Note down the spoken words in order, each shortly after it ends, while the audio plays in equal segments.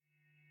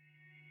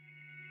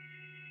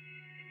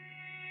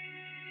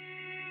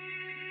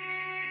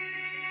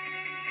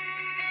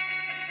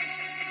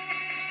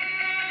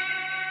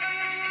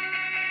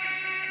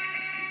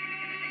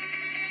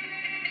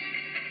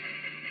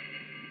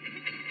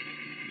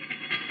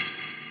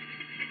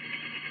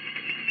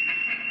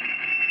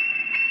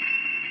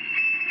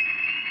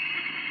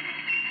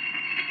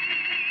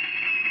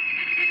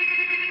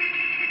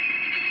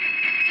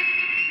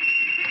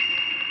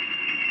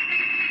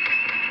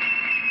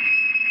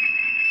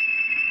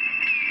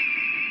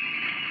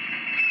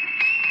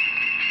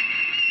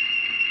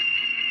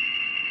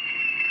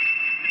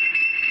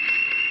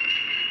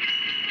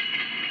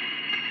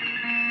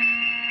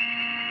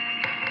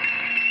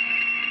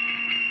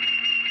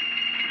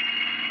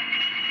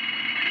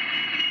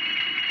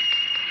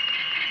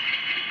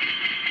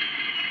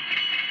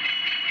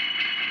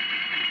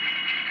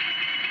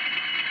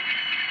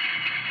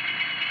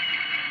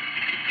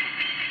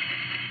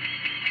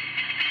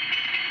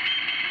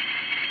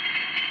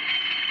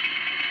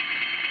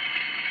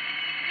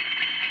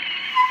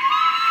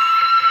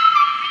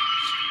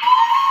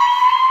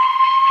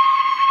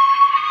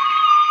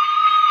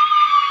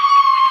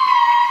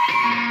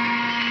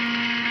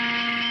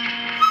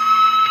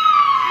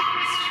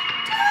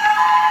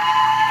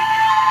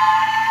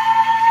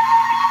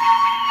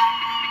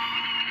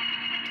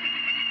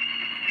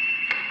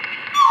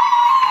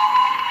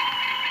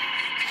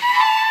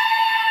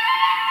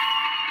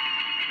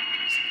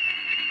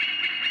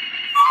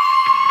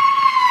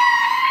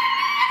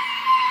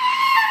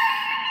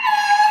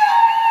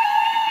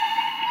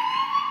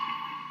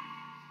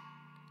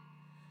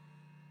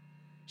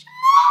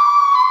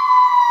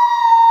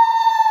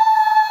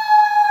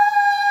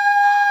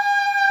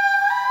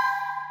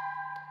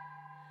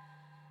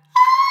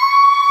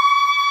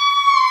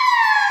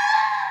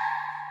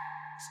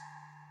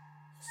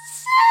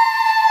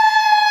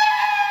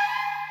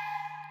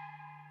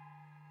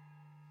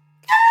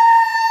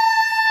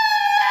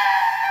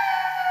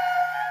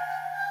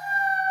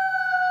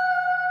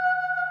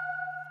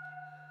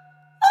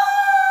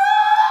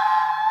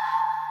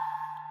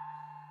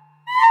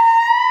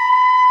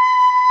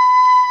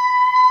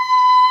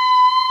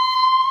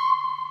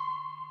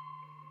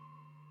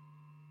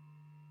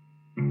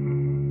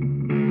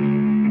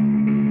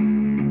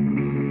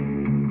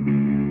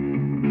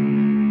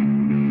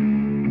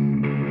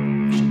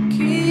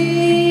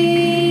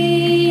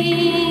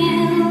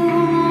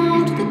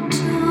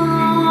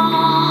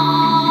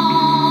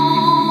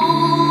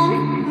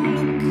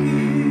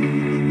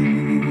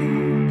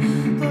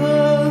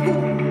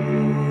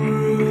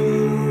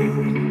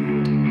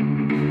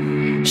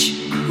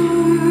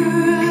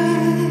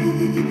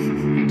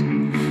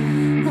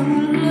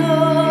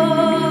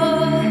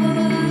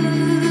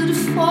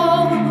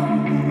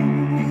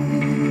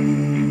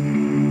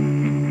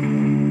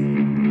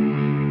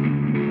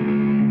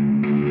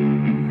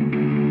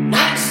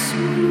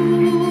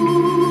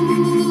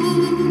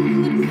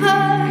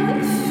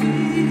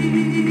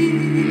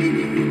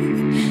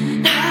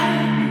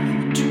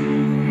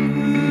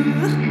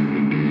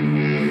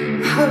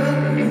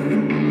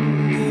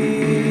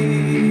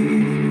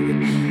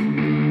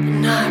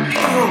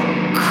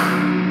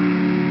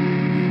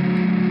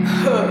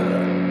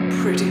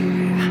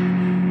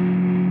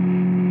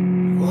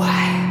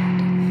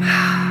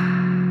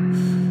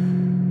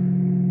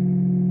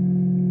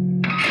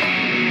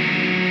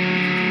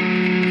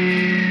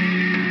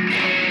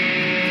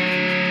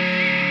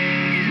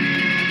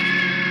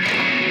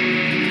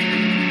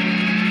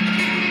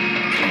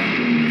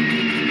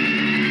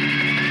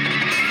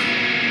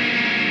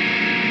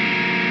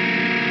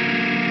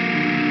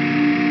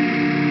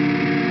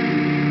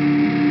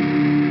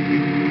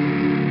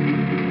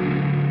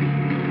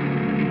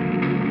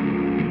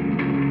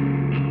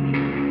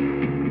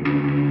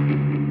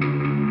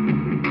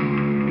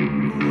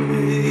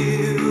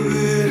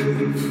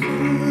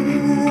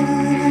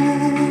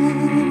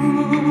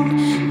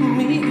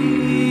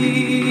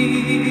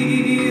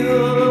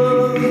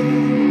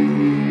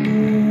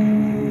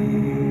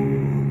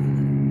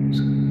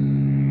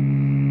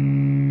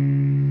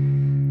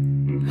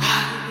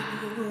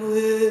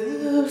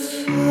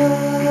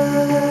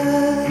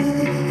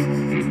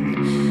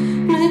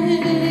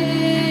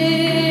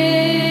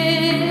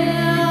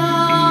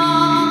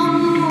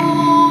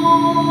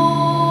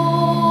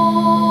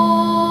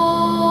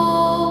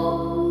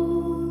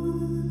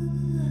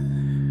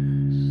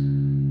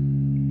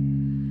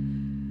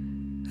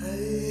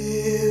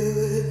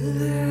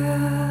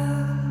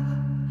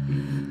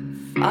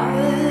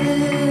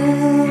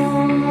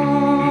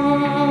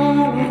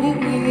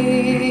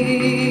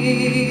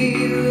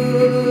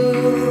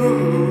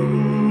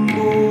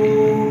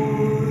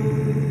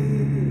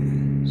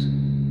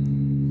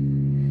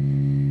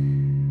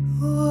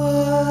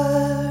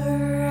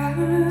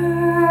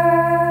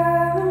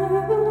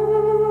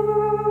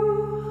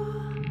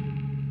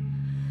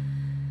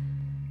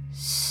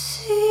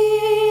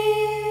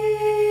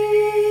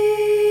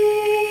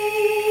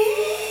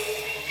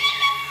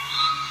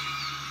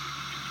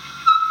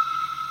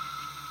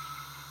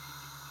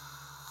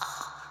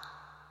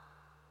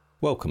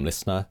Welcome,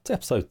 listener, to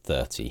episode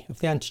 30 of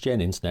the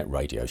Antigen Internet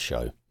Radio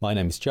Show. My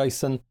name is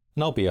Jason,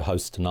 and I'll be your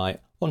host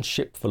tonight on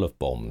Ship Full of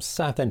Bombs,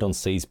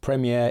 Southend-on-Sea's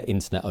premier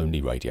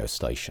internet-only radio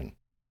station.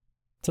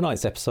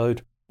 Tonight's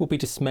episode will be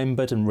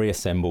dismembered and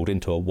reassembled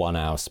into a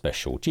 1-hour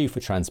special due for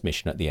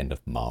transmission at the end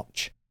of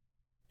March.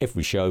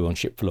 Every show on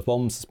Ship Full of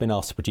Bombs has been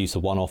asked to produce a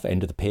one-off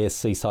End of the Piers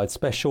Seaside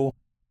special,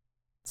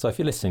 so if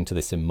you're listening to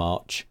this in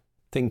March,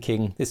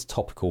 thinking this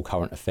topical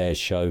current affairs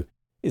show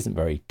isn't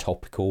very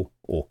topical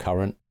or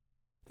current,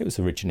 it was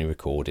originally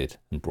recorded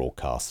and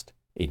broadcast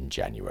in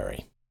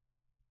January.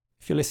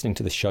 If you're listening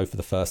to this show for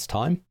the first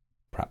time,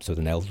 perhaps with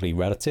an elderly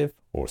relative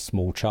or a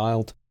small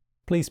child,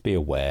 please be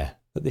aware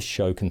that this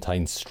show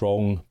contains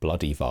strong,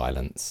 bloody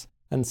violence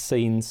and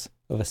scenes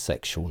of a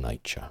sexual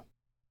nature.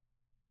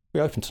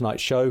 We open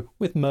tonight's show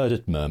with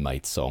Murdered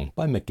Mermaid Song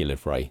by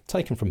MacGillivray,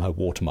 taken from her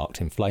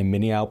Watermarked in Flame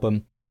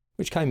mini-album,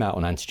 which came out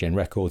on Antigen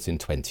Records in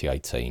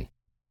 2018.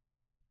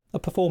 A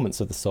performance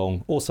of the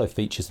song also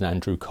features an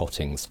Andrew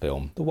Cottings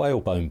film, The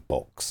Whalebone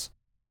Box,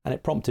 and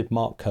it prompted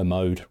Mark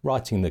Kermode,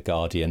 writing in The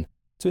Guardian,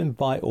 to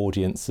invite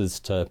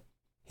audiences to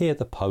hear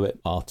the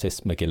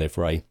poet-artist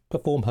MacGillivray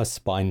perform her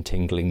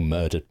spine-tingling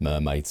Murdered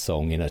Mermaid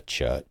Song in a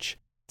church,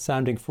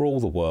 sounding for all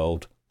the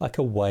world like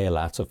a whale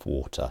out of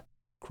water,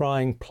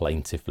 crying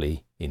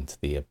plaintively into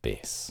the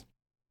abyss.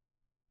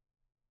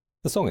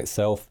 The song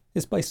itself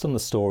is based on the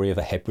story of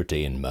a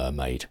Hebridean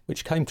mermaid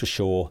which came to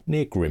shore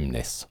near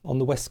Grimness on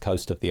the west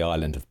coast of the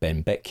island of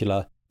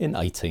Benbecula in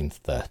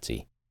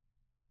 1830.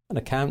 An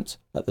account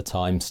at the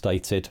time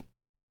stated,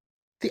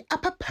 "The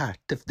upper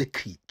part of the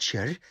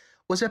creature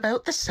was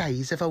about the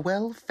size of a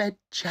well-fed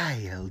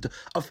child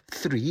of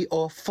 3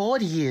 or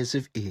 4 years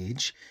of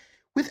age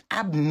with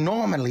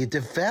abnormally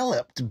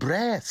developed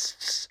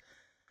breasts.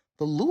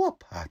 The lower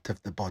part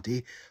of the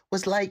body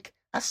was like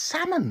a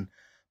salmon,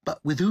 but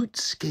without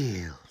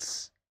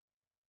scales."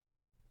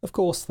 Of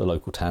course, the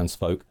local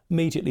townsfolk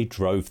immediately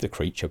drove the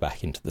creature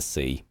back into the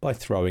sea by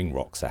throwing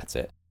rocks at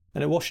it,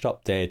 and it washed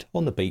up dead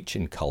on the beach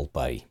in Cull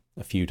Bay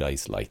a few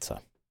days later.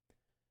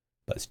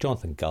 But as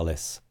Jonathan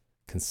Gullis,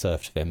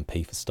 Conservative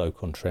MP for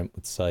Stoke-on-Trent,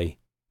 would say,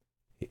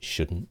 it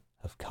shouldn't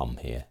have come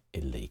here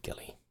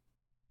illegally.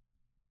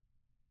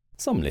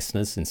 Some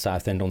listeners in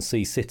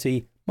Southend-on-Sea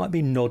City might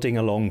be nodding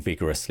along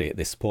vigorously at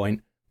this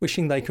point,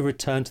 wishing they could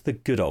return to the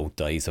good old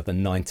days of the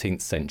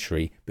 19th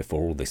century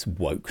before all this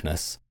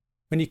wokeness,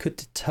 when you could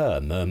deter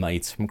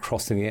mermaids from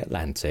crossing the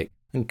Atlantic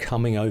and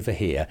coming over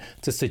here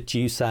to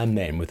seduce our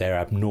men with their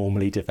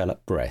abnormally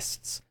developed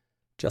breasts,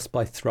 just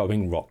by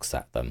throwing rocks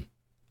at them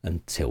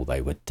until they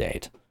were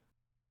dead.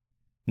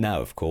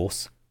 Now, of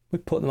course, we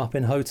put them up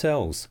in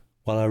hotels,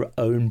 while our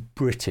own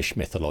British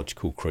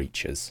mythological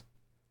creatures,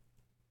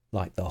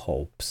 like the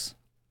Hobbs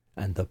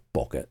and the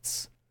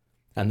Boggarts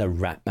and the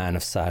Ratman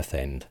of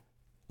Southend,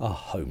 are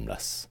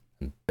homeless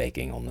and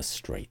begging on the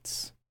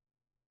streets.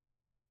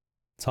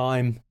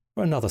 Time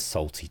for another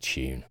salty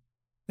tune.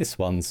 This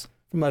one's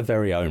from our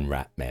very own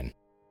Ratmen,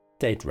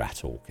 Dead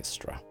Rat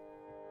Orchestra.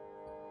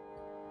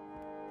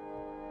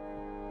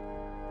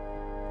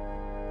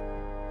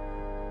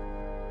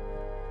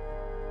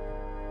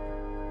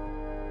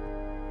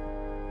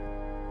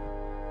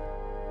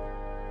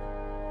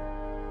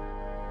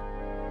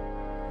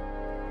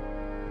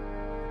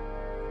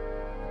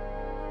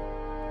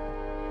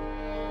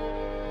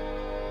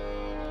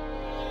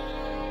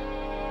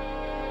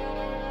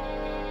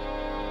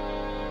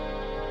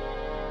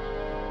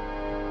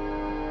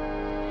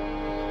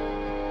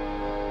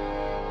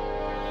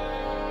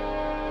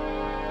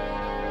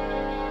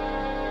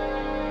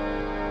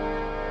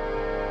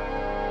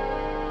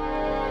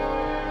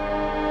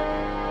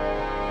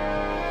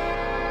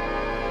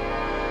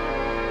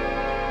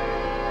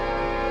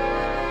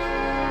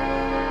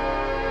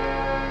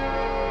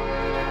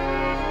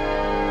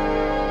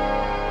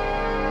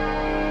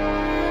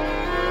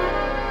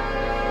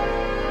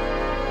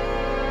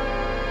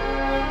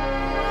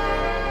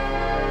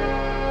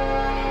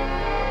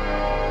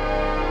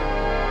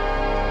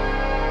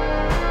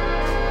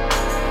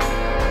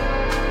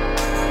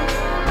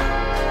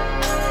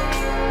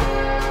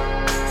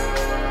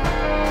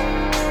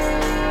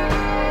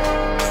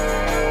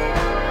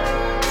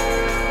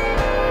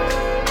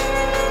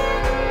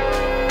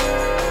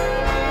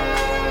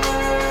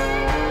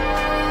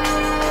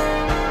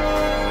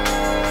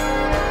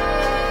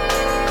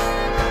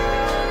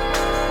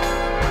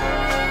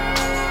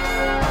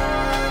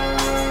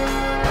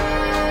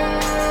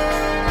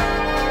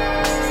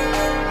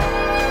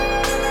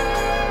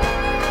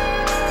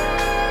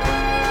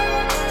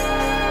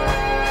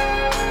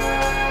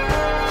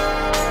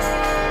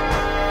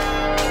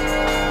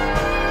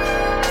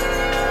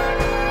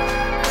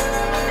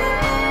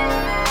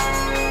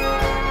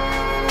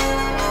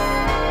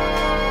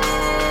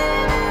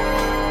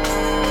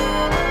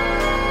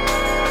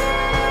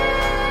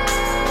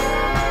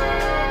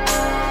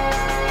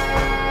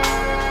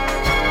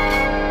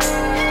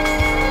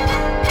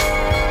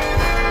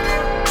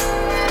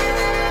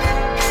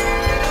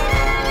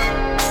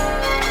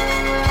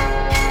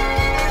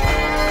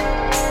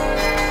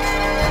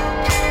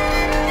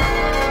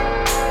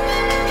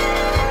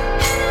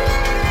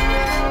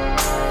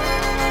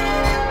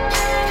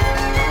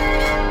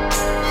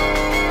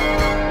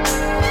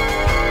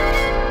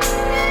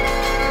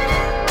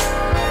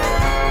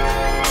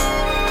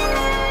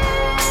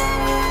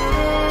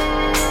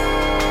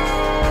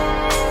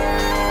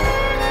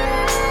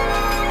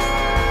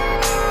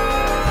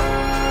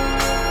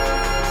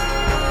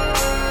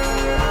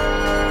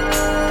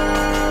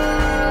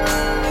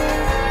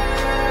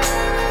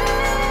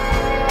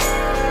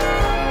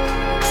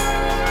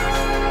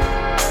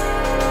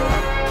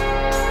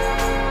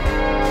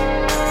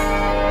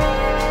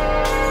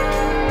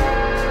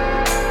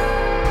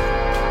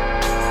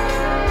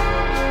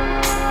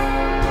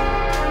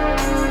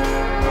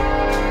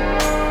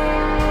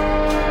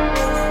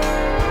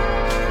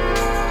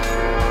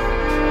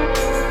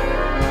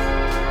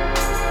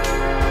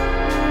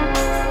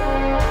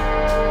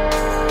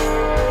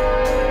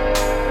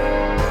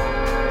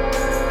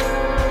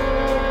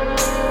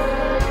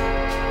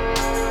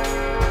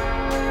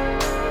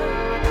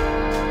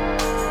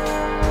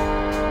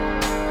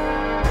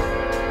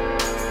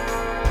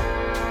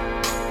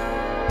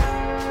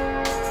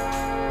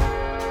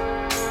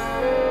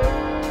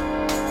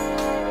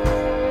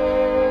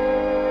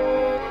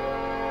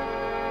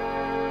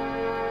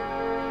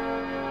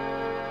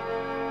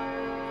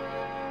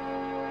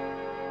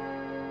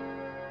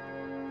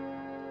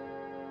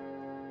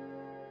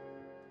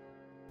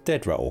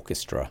 Dead Rat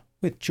Orchestra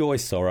with Joy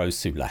Sorrow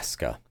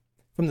Sulaska,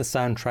 from the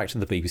soundtrack to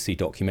the BBC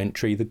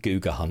documentary The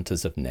Guga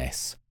Hunters of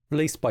Ness,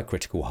 released by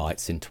Critical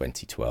Heights in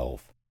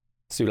 2012.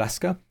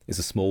 Sulaska is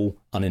a small,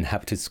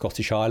 uninhabited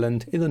Scottish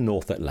island in the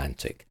North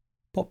Atlantic,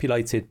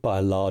 populated by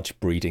a large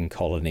breeding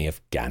colony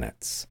of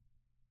gannets.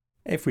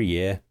 Every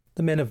year,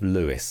 the men of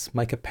Lewis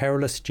make a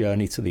perilous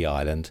journey to the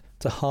island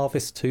to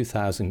harvest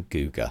 2,000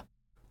 guga,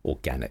 or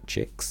gannet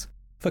chicks,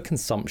 for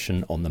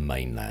consumption on the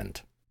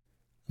mainland.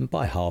 And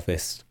by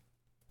harvest,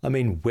 I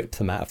mean whip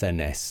them out of their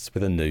nests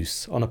with a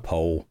noose on a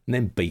pole and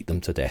then beat them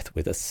to death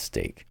with a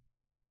stick.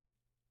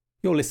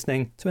 You're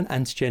listening to an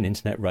Antigen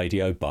Internet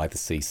Radio by the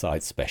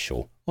Seaside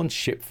special on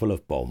Shipful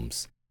of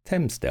Bombs,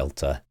 Thames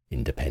Delta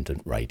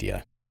Independent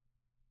Radio.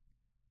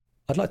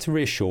 I'd like to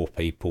reassure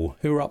people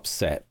who are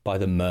upset by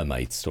the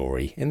mermaid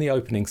story in the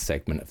opening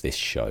segment of this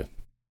show.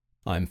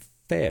 I'm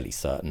fairly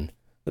certain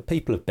the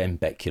people of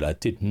Benbecula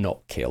did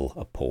not kill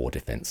a poor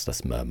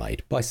defenceless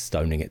mermaid by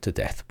stoning it to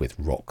death with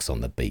rocks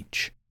on the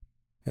beach.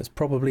 It's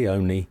probably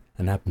only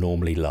an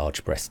abnormally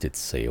large-breasted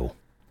seal,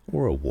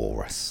 or a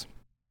walrus.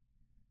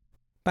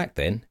 Back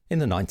then, in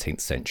the 19th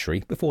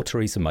century, before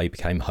Theresa May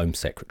became Home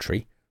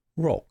Secretary,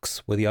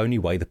 rocks were the only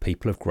way the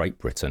people of Great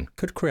Britain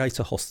could create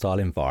a hostile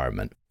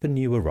environment for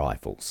new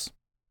arrivals.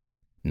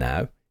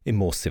 Now, in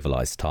more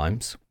civilised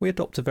times, we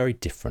adopt a very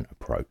different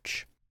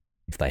approach.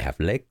 If they have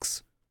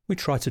legs, we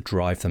try to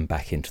drive them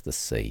back into the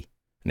sea,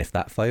 and if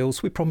that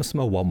fails, we promise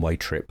them a one-way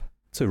trip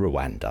to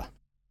Rwanda.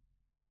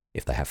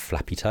 If they have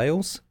flappy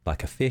tails,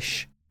 like a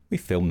fish, we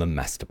film them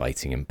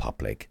masturbating in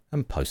public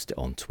and post it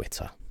on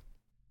Twitter.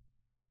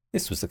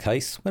 This was the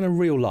case when a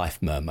real-life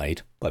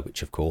mermaid, by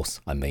which of course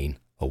I mean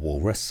a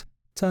walrus,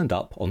 turned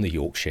up on the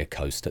Yorkshire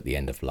coast at the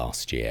end of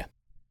last year.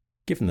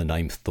 Given the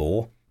name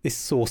Thor, this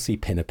saucy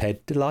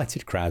pinniped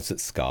delighted crowds at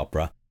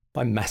Scarborough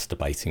by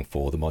masturbating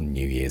for them on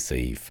New Year's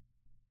Eve.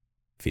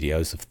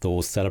 Videos of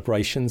Thor's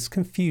celebrations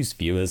confused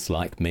viewers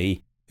like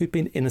me who'd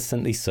been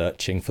innocently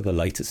searching for the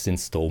latest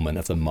instalment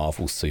of the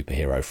Marvel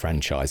superhero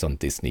franchise on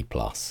Disney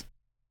Plus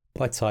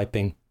by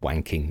typing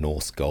wanking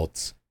Norse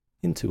gods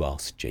into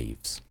Ask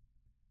Jeeves.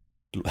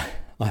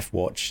 I've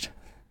watched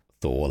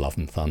Thor Love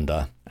and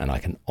Thunder, and I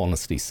can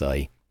honestly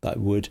say that I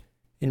would,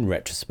 in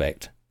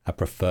retrospect, have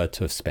preferred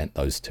to have spent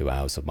those 2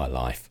 hours of my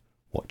life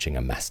watching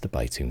a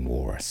masturbating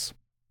walrus.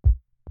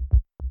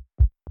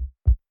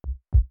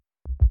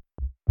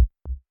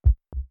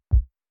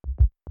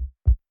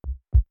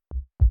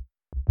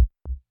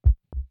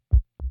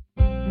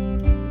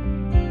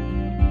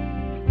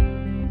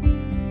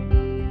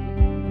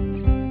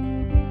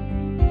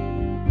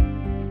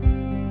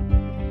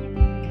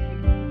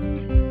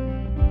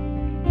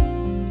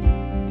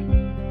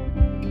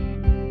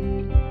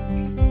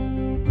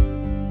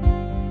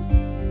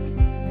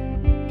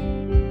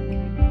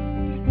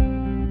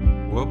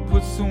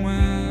 Puts the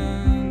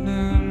wind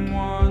in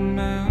one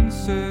man's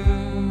sail?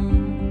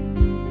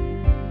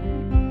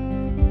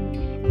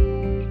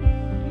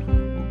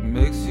 What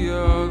makes the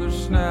other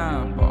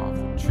snap off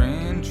the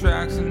train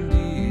tracks and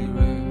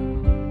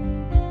derail?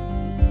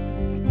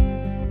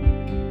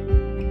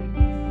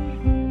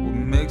 What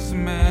makes a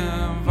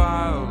man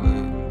violate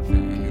and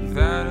think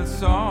that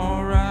it's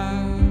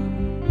alright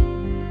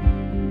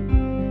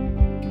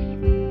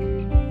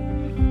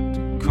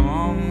to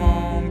come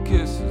home,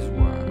 kiss his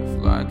wife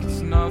like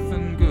it's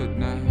nothing good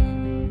now?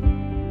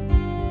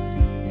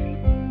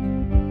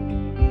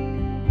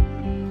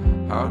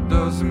 How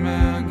does a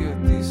man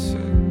get these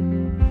sick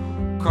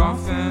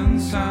coughing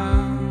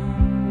sounds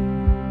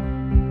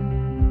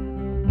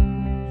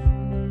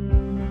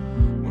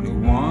when he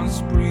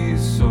once breathed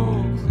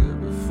so clear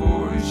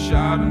before he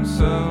shot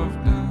himself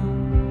down?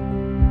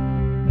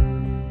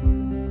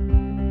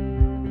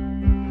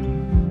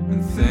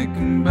 And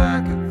thinking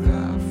back at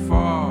that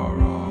far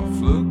off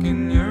look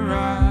in your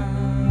eyes,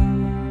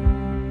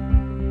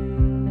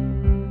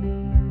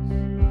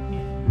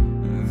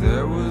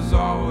 there was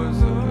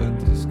always a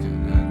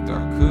disconnect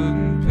I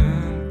couldn't pinpoint.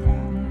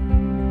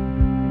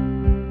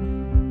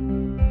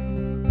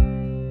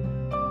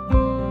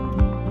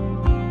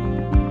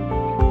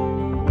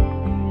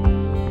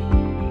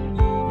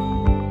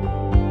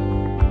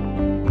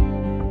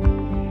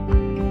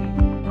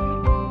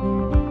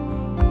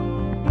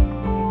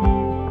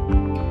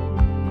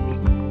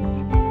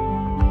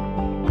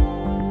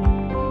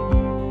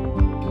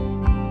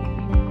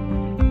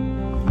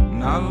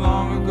 Not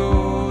long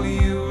ago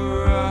you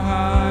were a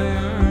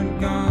hired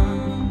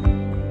gun,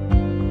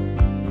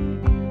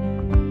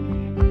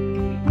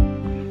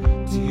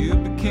 till you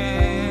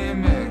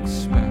became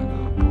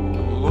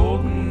expendable,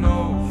 old and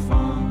no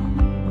fun.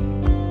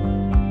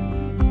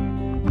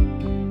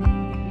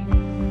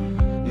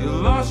 You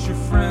lost your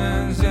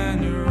friends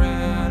and you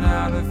ran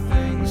out of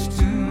things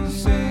to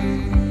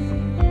say.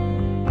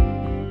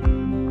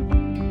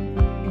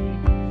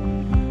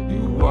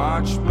 You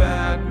watched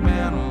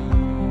Batman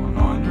alone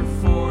on your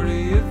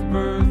 40th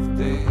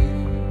birthday,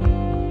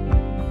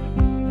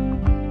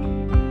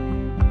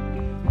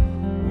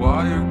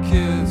 while your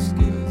kids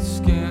get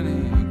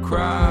skinny and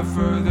cry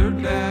for their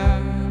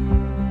dad.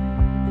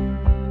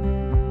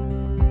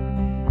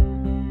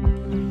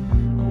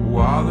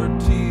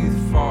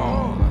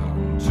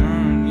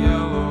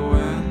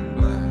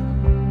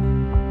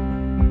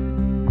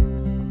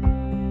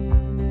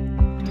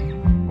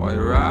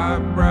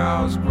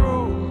 eyebrows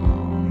grow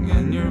long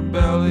and your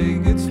belly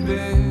gets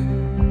big,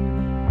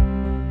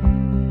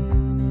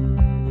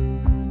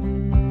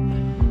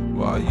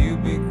 while you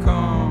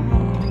become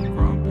a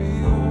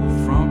grumpy old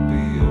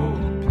frumpy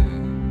old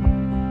pig.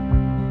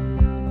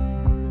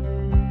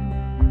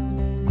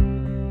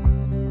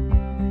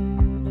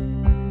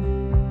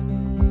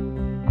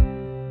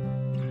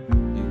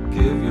 You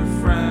give your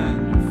friend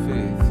your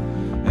faith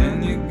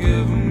and you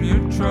give him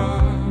your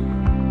trust,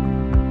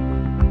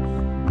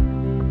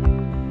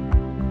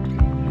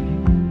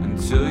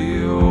 until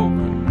you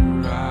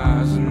open your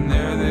eyes and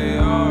there they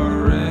are,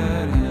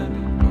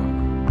 red-handed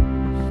bust.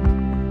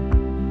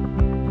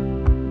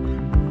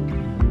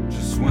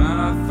 Just when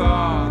I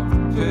thought the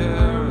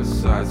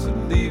parasites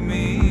would leave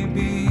me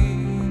be,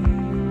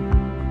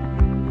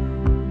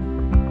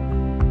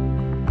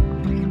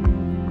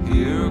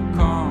 here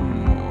come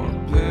more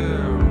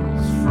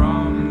perils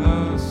from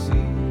the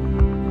sea.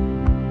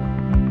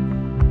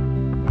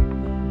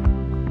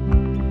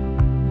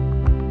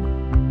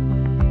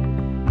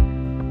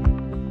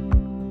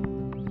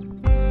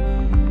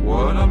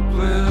 What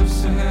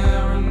uplifts the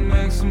hair and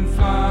makes them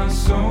fly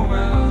so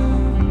well,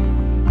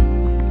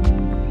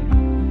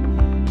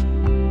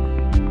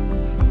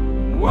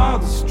 while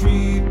the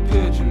street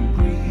pigeon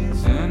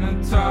breathes in a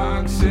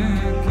toxic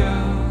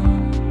hell?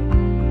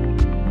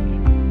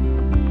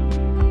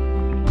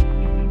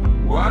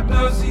 Why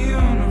does the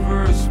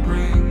universe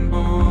bring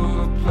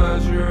both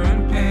pleasure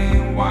and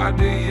pain? Why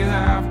do you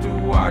have to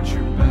watch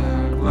your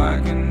back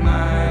like a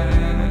knight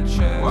in a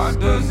chest? Why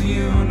does the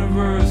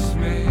universe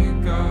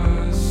make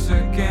us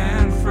sick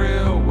and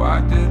frail?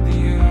 Why did the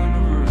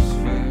universe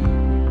fail?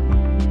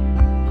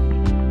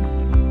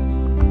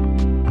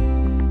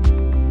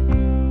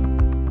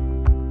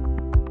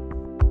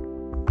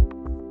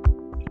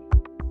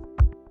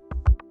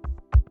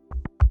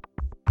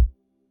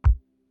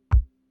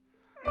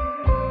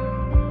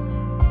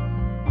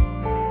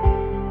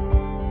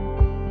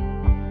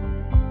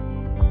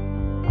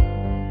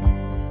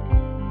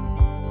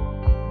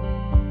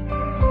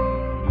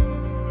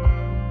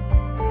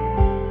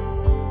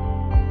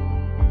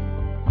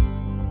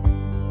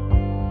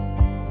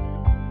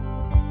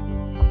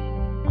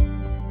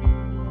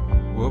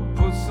 What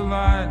puts the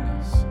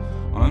lightness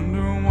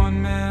under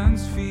one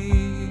man's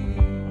feet,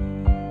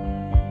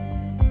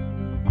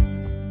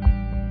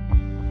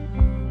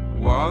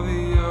 while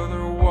the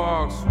other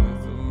walks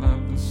with a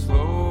limp and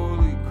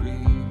slowly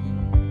creeps,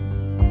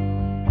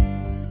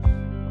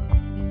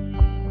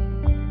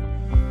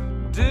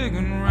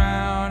 digging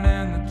round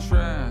in the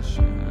trash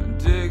and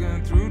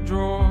digging through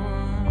drawers,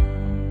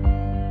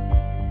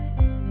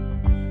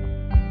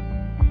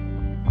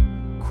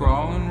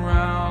 crawling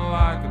round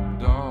like a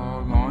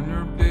dog on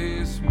your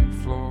basement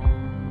floor.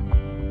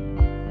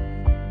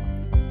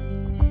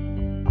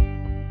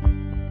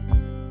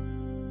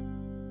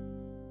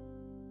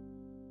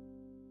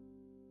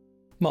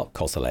 Mark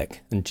Kozelek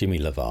and Jimmy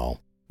LaValle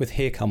with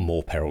Here Come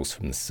More Perils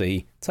from the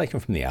Sea, taken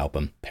from the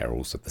album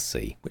Perils of the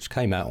Sea, which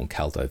came out on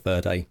Caldo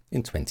Verde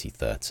in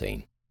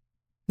 2013.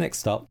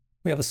 Next up,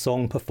 we have a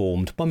song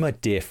performed by my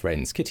dear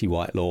friends Kitty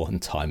Whitelaw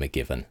and Ty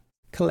McGiven,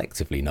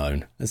 collectively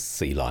known as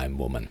Sea Lion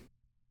Woman.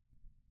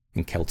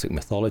 In Celtic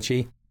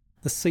mythology,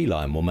 the Sea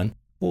Lion Woman,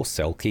 or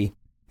Selkie,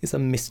 is a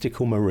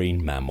mystical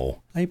marine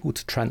mammal able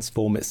to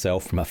transform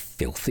itself from a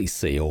filthy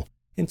seal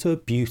into a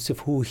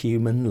beautiful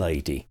human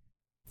lady,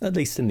 at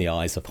least in the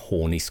eyes of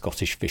horny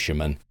Scottish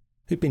fishermen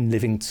who'd been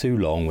living too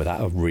long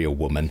without a real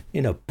woman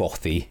in a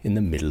bothy in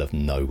the middle of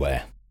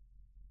nowhere.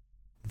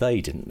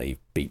 They didn't leave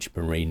beach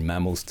marine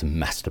mammals to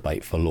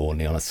masturbate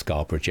forlornly on a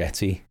Scarborough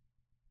jetty.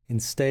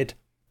 Instead,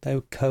 they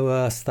would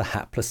coerce the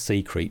hapless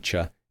sea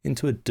creature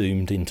into a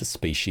doomed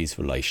interspecies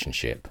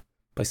relationship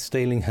by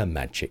stealing her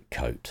magic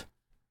coat.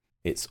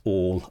 It's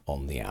all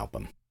on the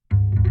album.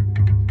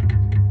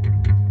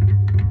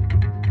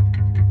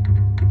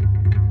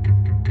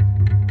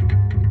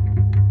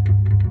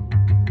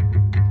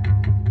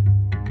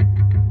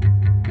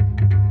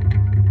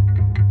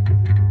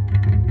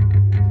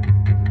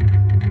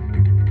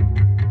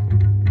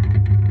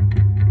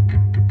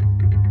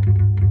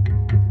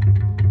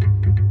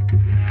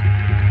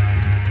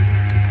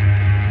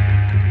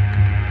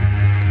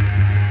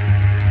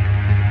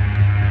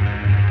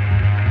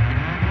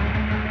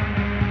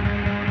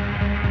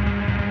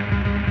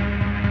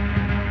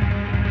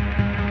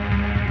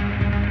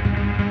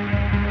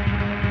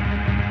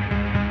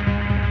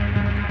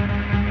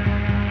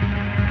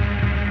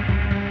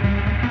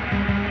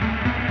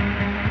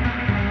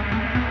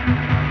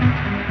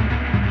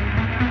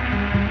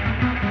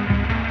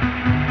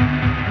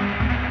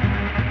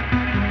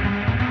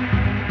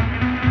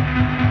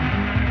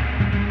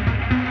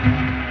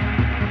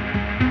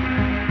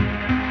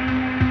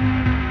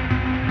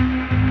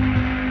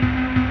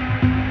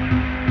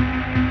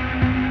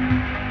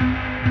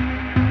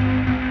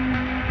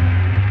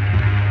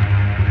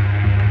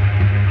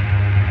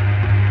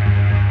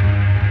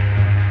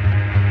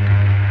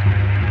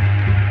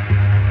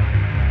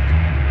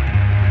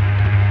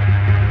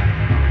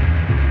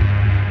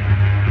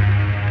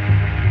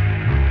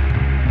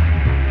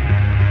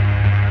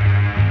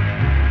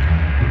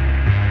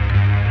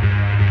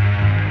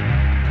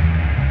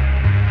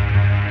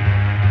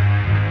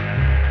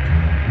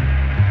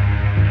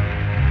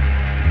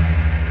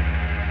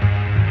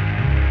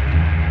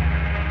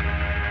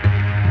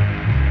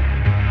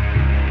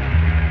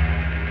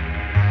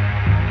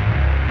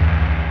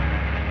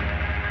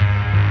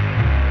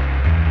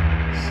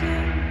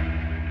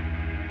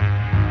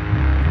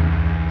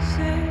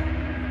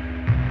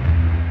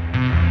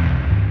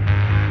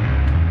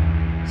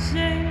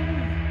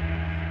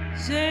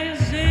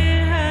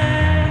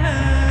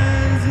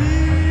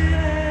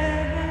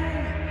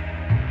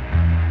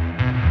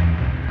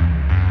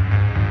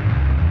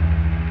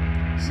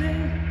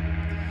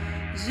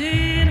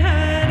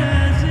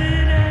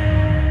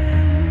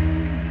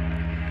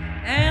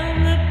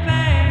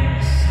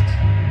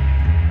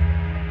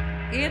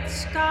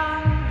 It's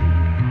gone.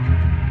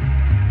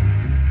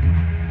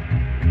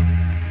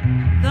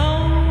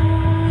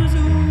 Those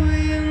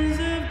winds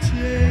of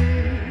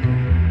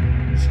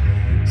change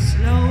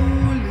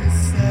slowly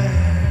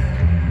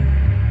sand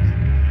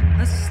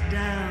us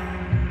down,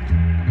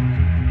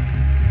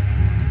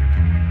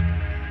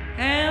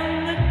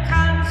 and the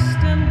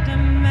constant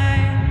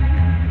demand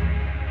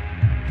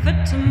for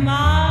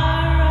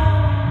tomorrow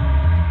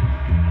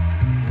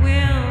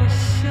will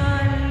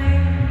surely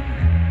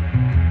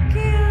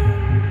kill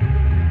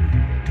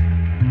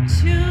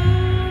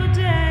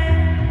today.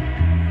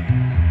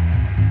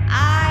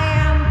 I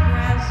am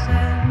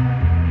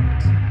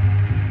present,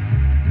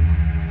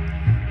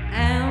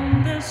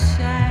 and the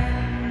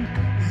sand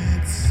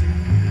it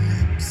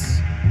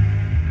slips,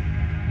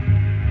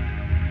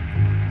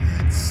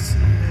 it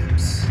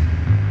slips,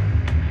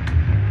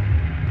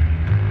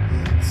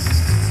 it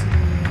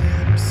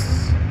slips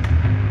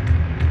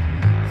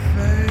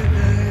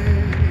further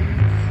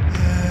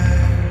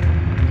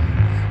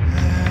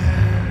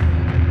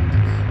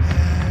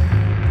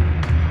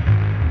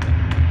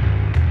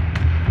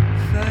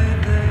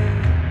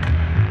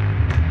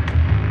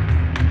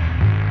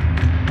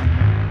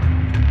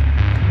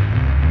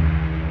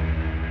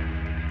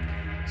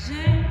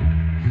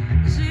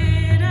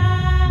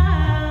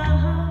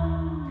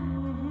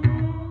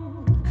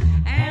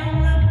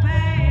and the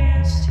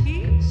past,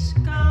 he's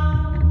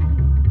gone.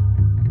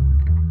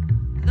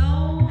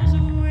 Those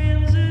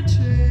winds of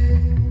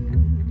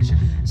change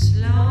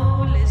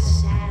slowly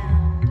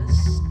sand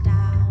us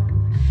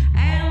down,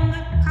 and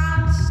the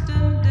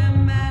constant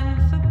demand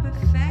for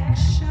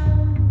perfection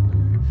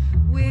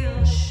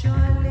will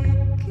surely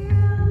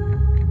kill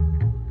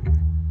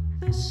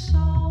the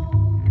soul.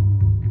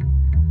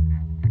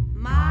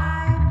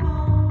 My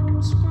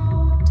bones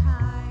grow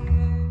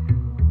tired,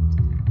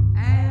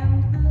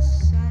 and the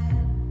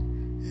sand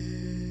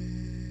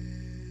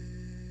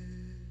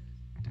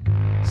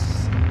it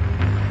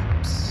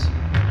slips,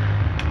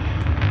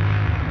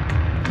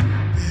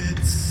 it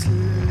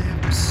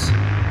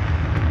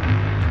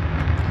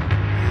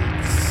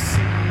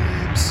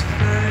slips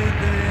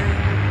further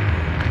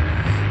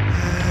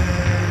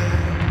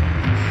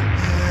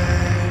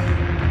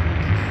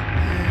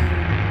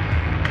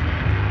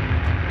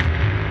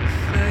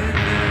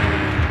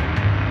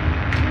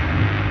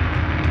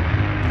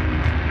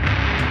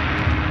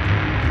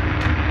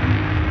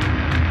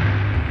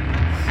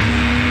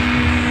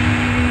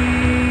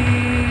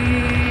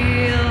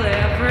feel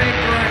every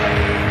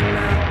grain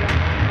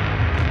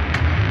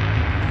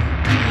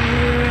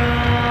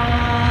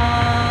roll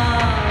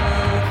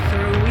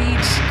through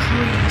each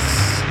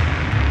crease,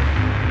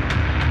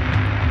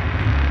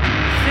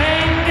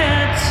 finger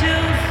to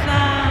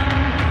thumb,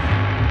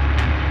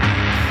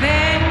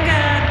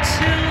 finger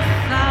to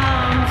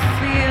thumb,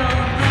 feel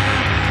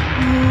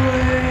the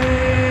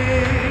weight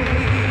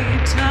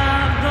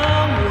of the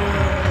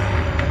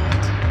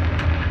world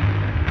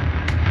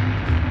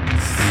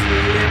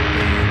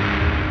slipping.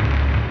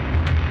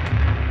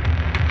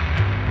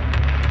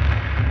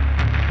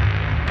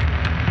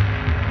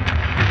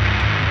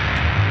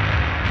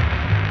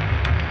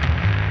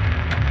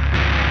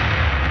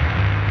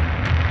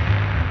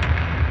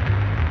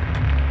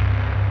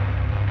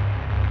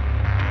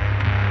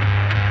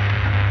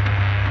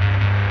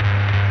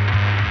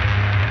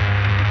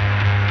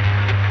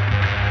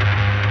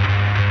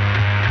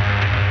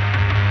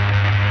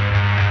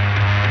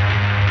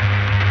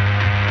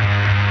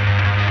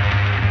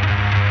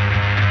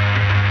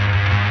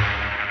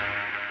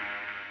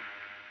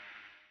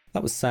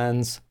 That was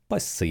Sands by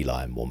Sea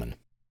Lion Woman,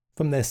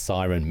 from their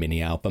Siren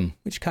mini-album,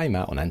 which came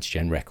out on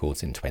Antigen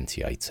Records in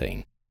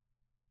 2018.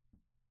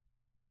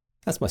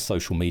 As my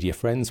social media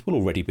friends will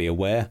already be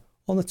aware,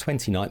 on the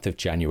 29th of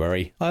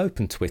January, I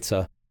opened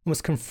Twitter and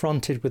was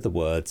confronted with the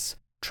words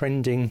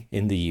trending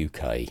in the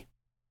UK: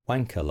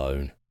 Wank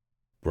Alone,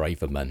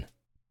 Braverman,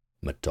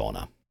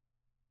 Madonna.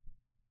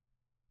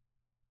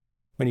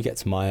 When you get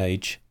to my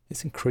age,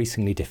 it's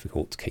increasingly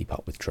difficult to keep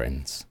up with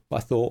trends, but I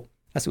thought,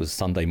 as it was a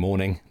Sunday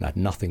morning and I had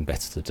nothing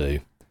better to do,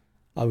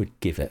 I would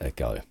give it a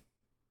go.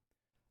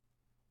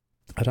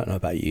 I don't know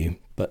about you,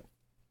 but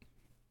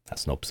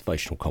that's an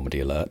observational comedy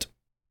alert.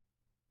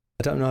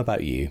 I don't know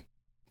about you,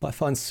 but I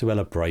find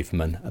Suella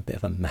Braverman a bit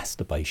of a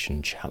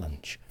masturbation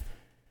challenge.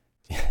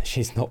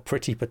 She's not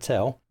Priti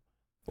Patel,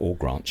 or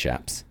Grant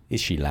Shapps,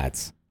 is she,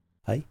 lads?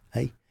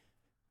 Hey?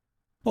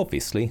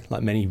 Obviously,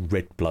 like many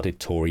red-blooded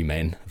Tory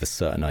men of a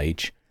certain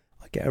age,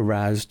 I get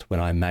aroused when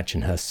I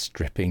imagine her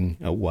stripping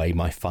away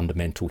my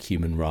fundamental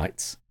human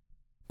rights,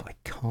 but I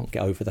can't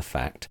get over the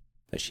fact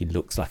that she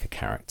looks like a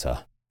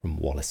character from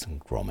Wallace and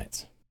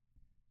Gromit.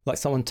 Like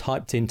someone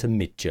typed into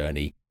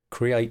Midjourney,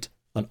 create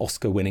an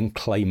Oscar-winning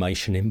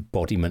claymation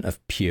embodiment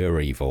of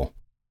pure evil,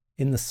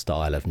 in the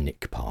style of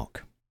Nick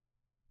Park.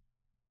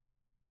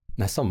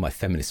 Now, some of my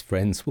feminist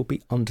friends will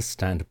be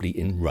understandably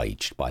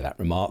enraged by that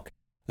remark,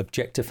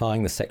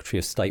 objectifying the Secretary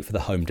of State for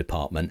the Home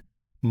Department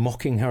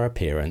mocking her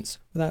appearance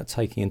without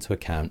taking into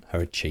account her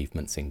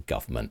achievements in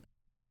government.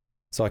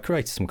 So I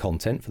created some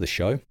content for the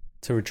show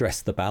to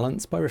redress the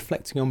balance by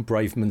reflecting on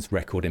Braverman's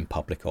record in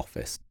public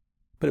office,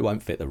 but it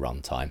won't fit the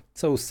runtime,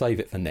 so we'll save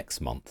it for next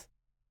month,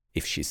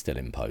 if she's still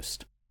in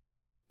post.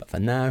 But for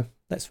now,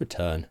 let's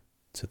return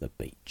to the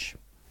beach.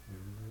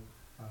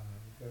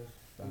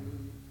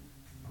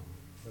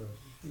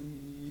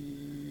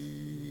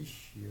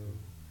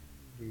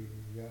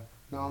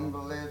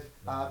 Numberless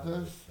are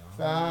the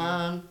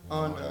sun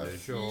on the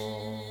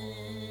seashore.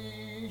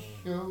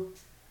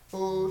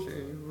 Oh,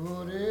 say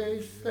what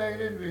they say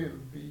it will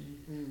be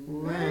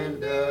when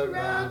the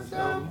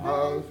ransom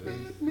house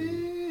with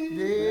me.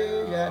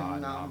 They are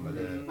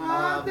numberless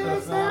are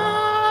the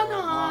sun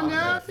on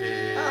the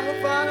sea. I'm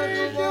a father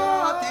to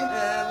walk in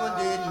heaven.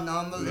 They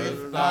numberless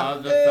are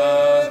the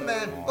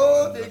sun.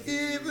 Oh, they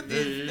give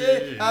this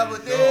day our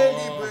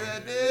daily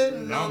bread. They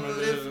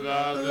numberless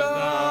are the sun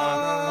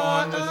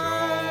on the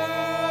shore.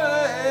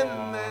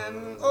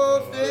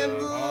 Oh, same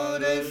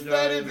good and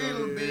steady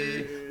will be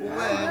when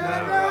the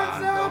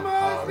ransom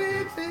must be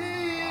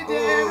seen.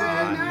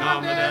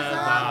 Numberless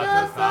are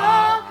the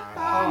sun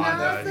on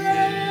the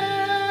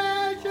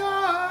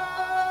seashore.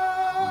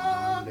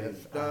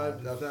 Numberless are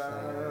the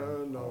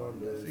sun on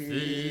the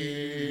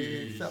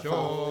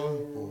seashore.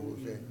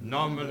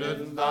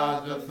 Numberless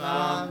are the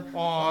sun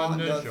on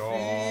the shore.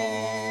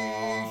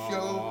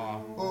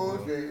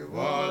 Oh, say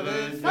what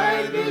is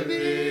said to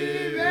be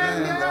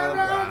when the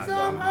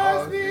ransom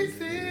must be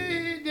seen.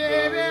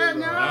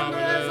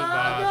 Numbers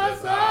of the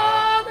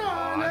sun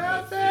on the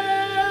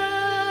seashore.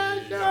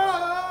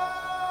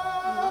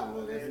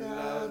 Numbers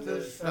of the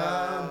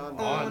sun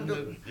on the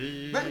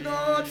sea. When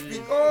God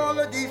speaks all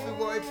of these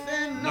words,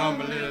 say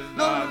numberless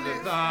of the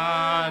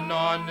sun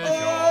on the shore.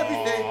 Oh, we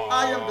say, I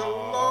am the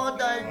Lord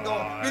thy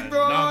God. We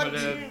brought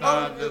thee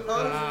out of the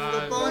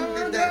earth upon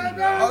the dead.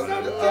 Out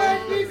of the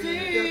earth we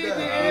see thee.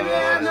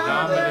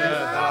 Numbers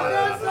of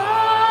the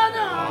sun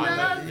on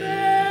the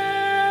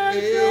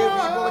seashore.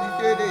 Everybody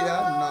say they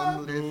are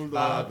numberless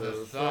of the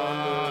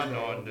sun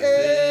on the sea.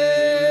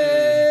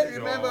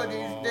 Remember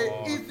this day,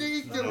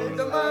 Ezekiel,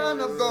 the man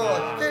of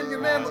God. Then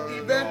remember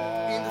event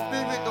in the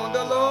spirit on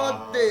the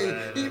Lord's day.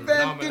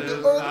 Event in the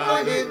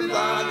open in the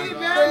valley.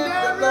 Then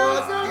the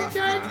Lord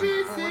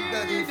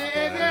is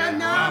the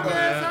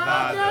numbers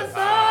of the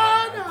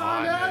sun on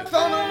the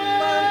Son of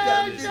man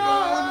can be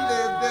only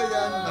they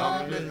are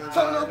numberless.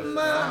 Son of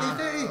man is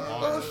they,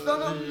 oh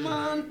son of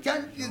man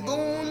can you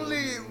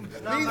only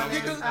these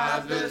figures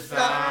as the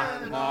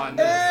sun.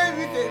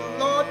 Every day,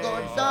 Lord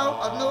God, thou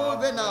art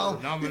known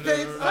now. You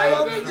say,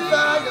 fire,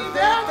 desire,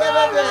 say,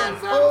 again.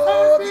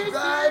 Oh, the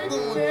dry bone.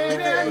 You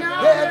say,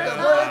 hear the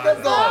word of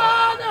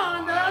God.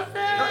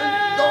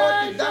 God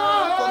is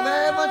down from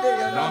heaven, they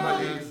are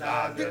numberless.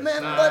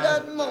 Remember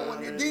that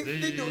morning, these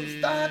figures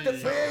start to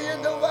pray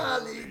in the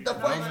valley. The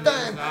first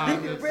time,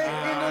 you pray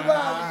in the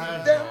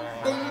valley. Then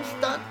bones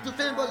start to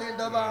tremble in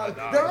the valley. The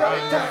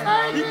third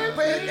time, you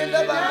pray in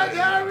the valley.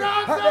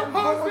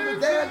 Bones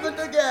gather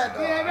together.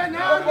 The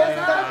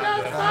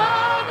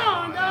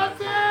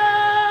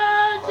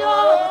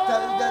fourth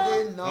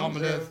time,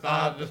 numberless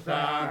of the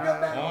sun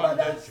on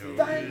the shore.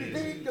 Time to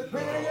take the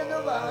prayer in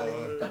the valley.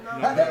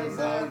 And them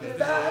bones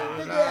start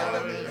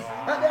together.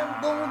 And them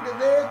bones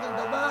raise in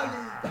the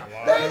valley.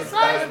 They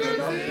start to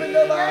up in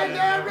the valley.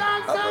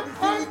 Up to the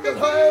sea to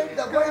heard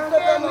the voice of the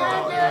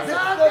Lord. This is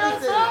what he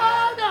said.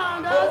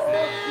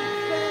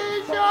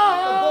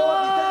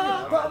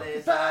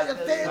 Prophesy and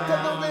say to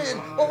the wind,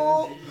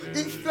 oh,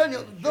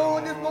 Israel, though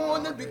this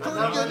morning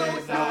because you know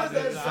it's yours. Who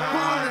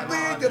is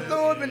with the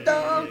blowing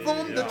down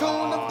from the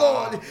throne of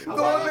God,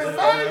 going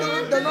down to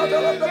the mother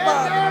of the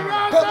body,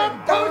 coming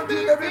down to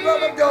the river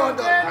of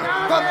Jordan,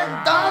 coming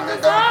down to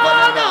the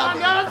Jordan.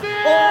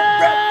 Oh,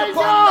 breath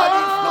upon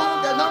the snow,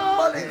 the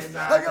numberless.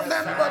 I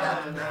remember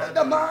that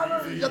the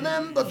marvel,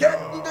 remember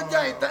getting the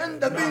giant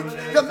and the beach,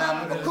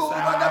 remember cool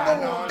with the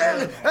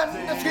mountain, and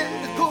the skin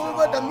is cool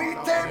with the meat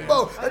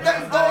table. And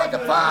then God the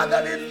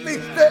Father is me,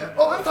 then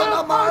oh son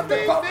of man,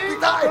 the puppy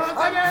die,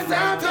 and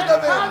say to the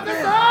wind,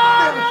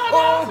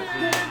 oh,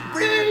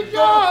 breathe, you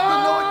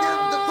know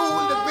you're the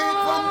cool, the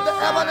breeze from the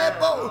heaven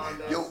above.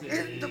 You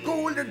is the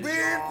cool, the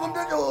breeze from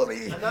the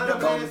glory. You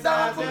come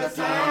down from the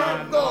throne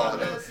of God.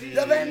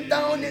 You went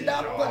down in the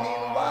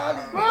Apennine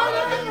Valley. You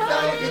went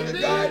down in the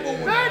dry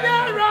bone. When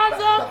the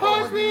rocks of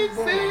hosts we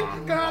see,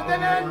 come to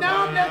the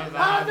numbness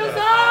of the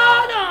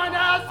sun on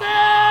the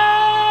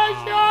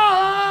seashore.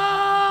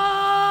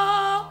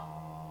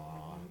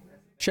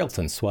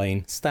 Shelton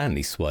Swain,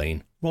 Stanley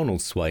Swain,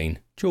 Ronald Swain,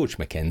 George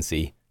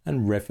Mackenzie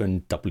and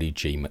Reverend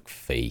W.G.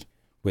 McPhee,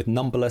 with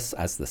Numberless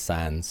as the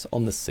Sands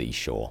on the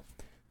Seashore,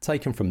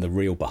 taken from the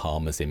Real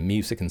Bahamas in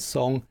Music and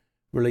Song,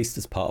 released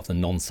as part of the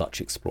Non-Such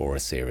Explorer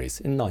series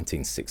in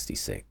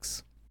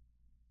 1966.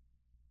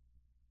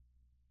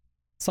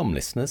 Some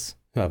listeners,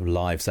 who have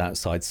lives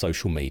outside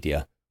social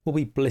media, will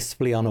be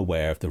blissfully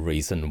unaware of the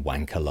reason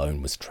Wank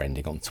Alone was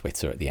trending on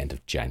Twitter at the end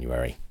of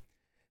January.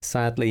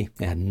 Sadly,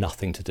 it had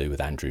nothing to do with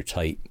Andrew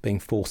Tate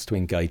being forced to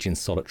engage in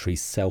solitary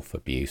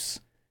self-abuse,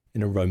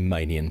 in a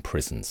Romanian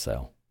prison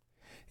cell.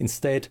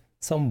 Instead,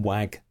 some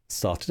wag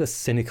started a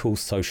cynical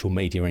social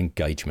media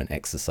engagement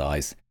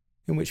exercise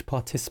in which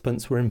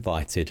participants were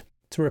invited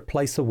to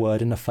replace a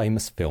word in a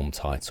famous film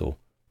title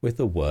with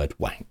the word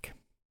wank.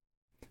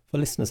 For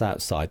listeners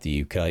outside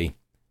the UK,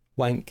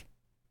 wank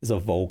is a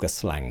vulgar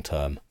slang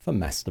term for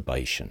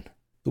masturbation.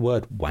 The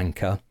word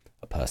wanker,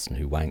 a person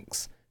who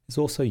wanks, is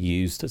also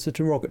used as a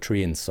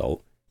derogatory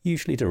insult,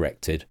 usually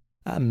directed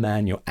at a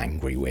man you're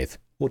angry with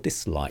or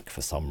dislike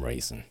for some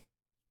reason.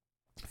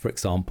 For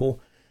example,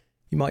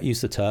 you might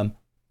use the term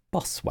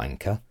bus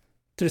wanker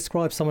to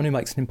describe someone who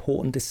makes an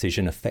important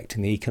decision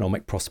affecting the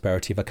economic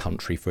prosperity of a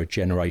country for a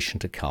generation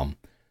to come,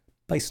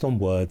 based on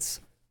words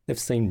they've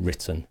seen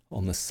written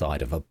on the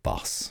side of a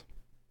bus.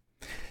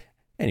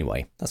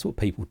 Anyway, that's what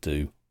people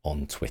do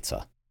on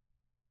Twitter.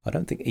 I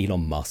don't think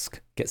Elon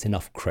Musk gets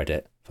enough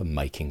credit for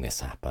making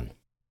this happen.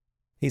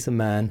 He's a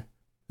man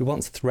who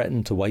once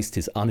threatened to waste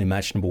his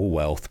unimaginable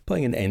wealth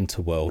putting an end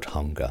to world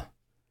hunger,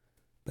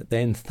 but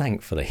then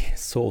thankfully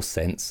saw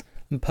sense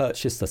and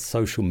purchased a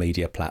social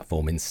media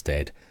platform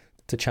instead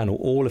to channel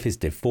all of his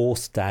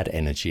divorced dad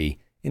energy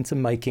into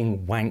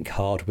making Wank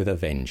Hard with a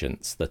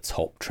Vengeance the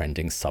top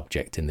trending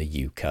subject in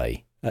the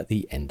UK at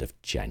the end of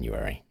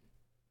January.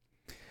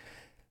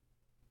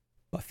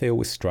 I feel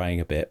we're straying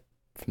a bit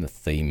from the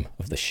theme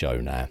of the show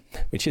now,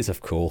 which is,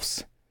 of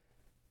course,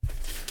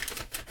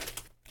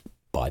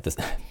 by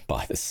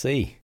the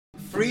sea.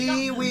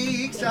 3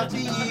 weeks after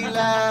you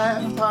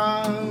left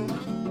home,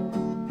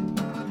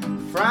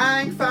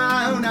 Frank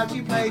found out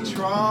you played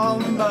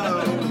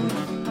trombone,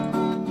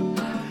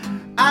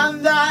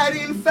 and that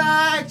in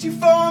fact you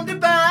formed a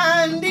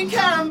band in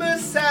Canberra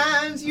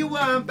Sands. You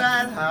weren't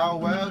bad, how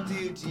well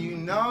did you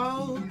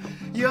know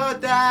your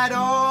dad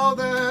all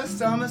the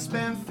summer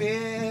spent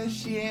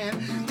fishing?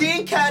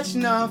 Didn't catch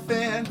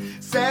nothing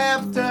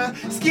except a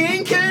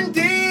skin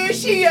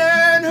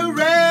condition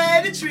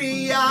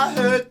hereditary. I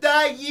heard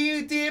that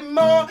you did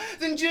more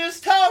than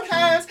just hold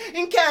hands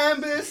in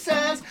Canberra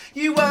Sands.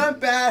 You weren't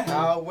bad,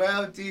 how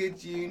well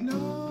did you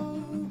know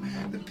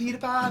the Peter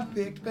Piper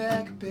picked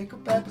back a pickle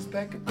peppers,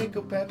 peck of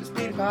pickle peppers.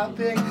 Peter Piper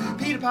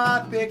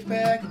picked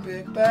back a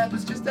pickle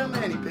peppers. Just how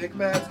many pickle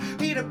peppers?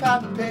 Peter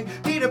Piper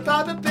picked Peter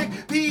Piper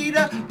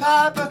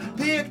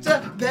picked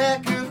a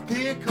peck of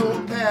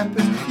pickled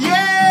peppers.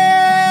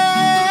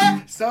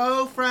 Yeah!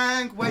 So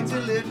Frank, wait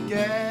till it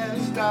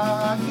gets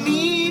dark.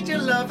 Need your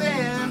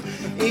loving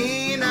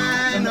in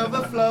an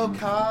overflow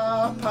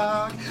car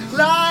park.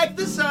 Like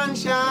the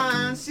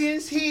sunshine,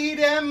 since he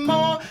did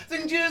more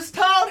than just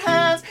hold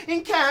hands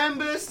in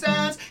Canberra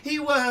Sands. He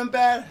weren't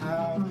bad,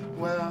 how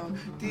well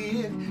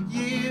did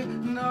you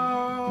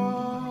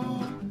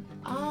know?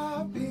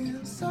 I've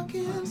been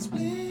sucking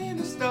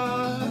splinter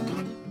stock.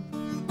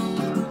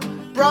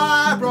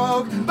 Bra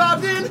broke,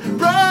 I've been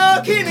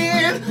broken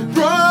into.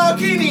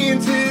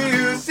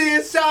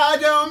 Since I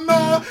don't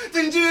more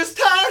than just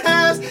hold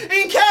hands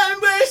in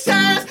Canberra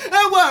Sands.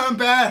 I weren't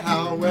bad,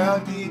 how well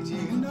did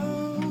you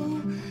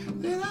know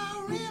that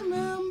I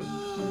remember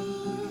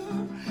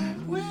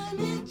when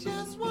it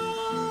just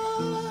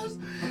was?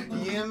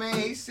 You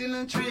made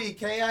Silentry,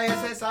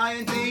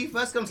 Kissind.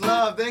 First comes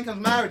love, then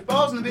comes marriage,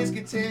 balls and a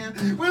biscuit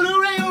tin. Well,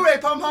 hooray,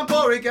 pom-pom,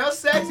 bory, girl,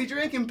 sexy,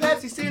 drinking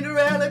Pepsi,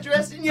 Cinderella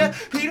dressed in ya.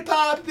 Peter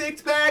Piper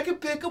picked back a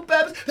pickle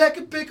peppers, Peter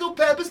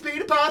Piper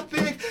picked back a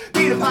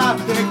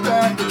pickle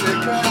peppers.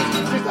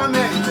 Just how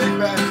many pick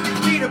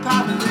bags? Peter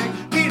Piper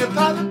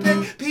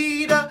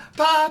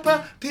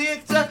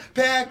picked a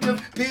pack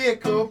of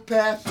pickle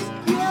peppers.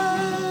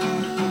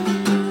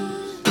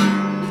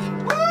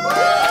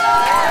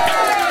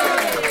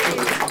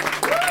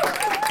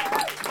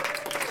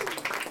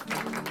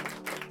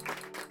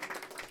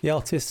 The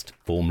artist,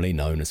 formerly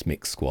known as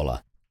Mick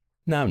Squalor,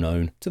 now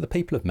known to the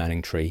people of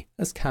Manningtree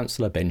as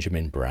Councillor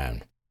Benjamin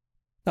Brown.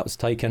 That was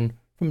taken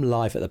from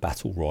Live at the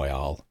Battle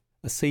Royale,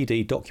 a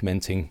CD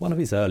documenting one of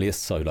his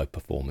earliest solo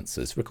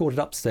performances, recorded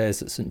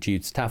upstairs at St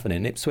Jude's Tavern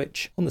in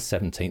Ipswich on the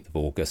 17th of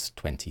August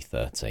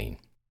 2013.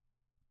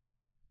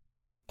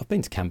 I've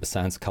been to Canberra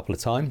Sands a couple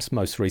of times,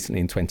 most recently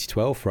in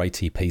 2012 for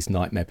ATP's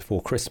Nightmare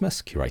Before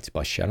Christmas, curated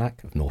by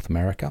Shellac of North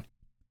America.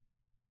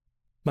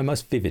 My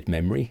most vivid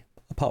memory,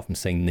 apart from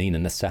seeing Nina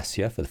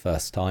Nastasia for the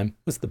first time,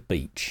 was the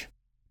beach.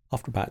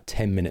 After about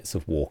 10 minutes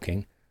of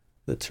walking,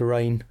 the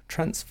terrain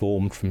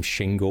transformed from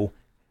shingle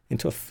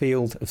into a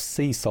field of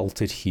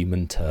sea-salted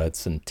human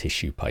turds and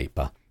tissue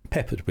paper,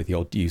 peppered with the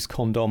odd used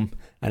condom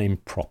and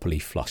improperly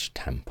flushed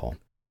tampon.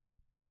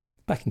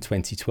 Back in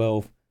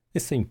 2012,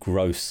 this seemed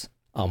gross,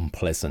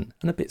 unpleasant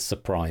and a bit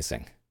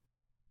surprising.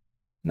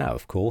 Now,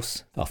 of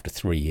course, after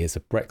 3 years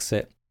of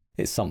Brexit,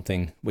 it's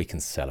something we can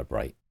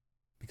celebrate.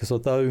 Because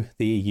although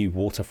the EU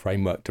Water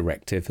Framework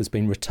Directive has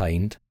been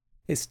retained,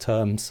 its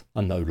terms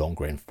are no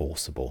longer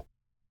enforceable,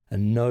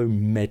 and no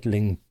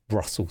meddling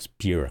Brussels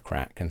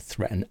bureaucrat can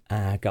threaten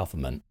our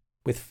government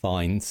with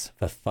fines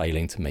for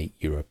failing to meet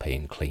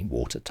European clean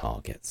water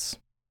targets.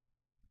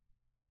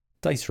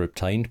 Data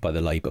obtained by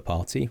the Labour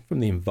Party from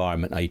the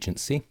Environment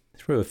Agency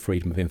through a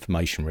Freedom of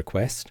Information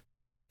request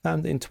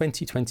found that in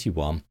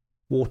 2021,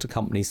 water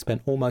companies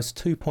spent almost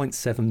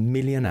 2.7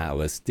 million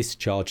hours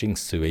discharging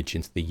sewage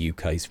into the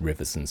UK's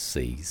rivers and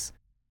seas,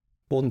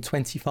 more than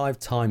 25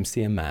 times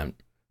the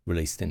amount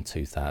released in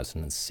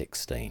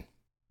 2016.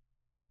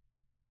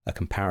 A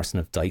comparison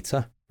of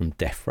data from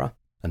DEFRA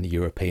and the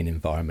European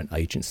Environment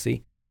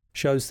Agency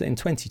shows that in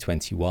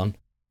 2021,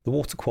 the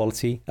water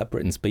quality at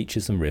Britain's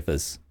beaches and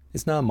rivers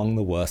is now among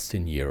the worst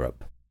in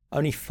Europe.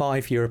 Only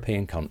 5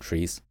 European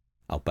countries,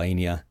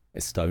 Albania,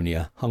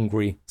 Estonia,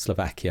 Hungary,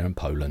 Slovakia and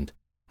Poland,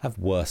 have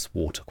worse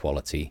water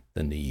quality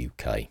than the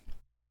UK.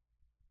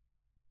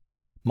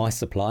 My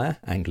supplier,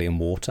 Anglian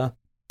Water,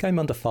 came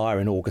under fire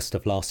in August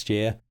of last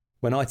year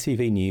when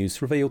ITV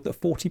News revealed that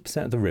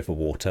 40% of the river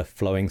water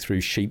flowing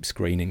through Sheep's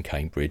Green in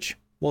Cambridge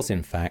was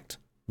in fact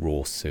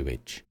raw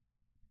sewage.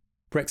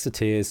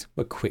 Brexiteers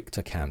were quick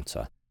to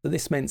counter that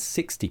this meant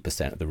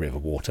 60% of the river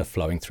water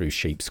flowing through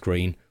Sheep's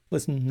Green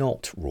was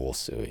not raw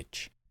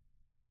sewage,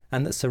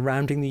 and that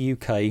surrounding the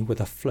UK with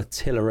a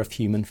flotilla of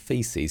human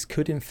faeces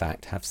could in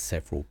fact have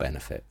several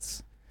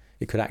benefits.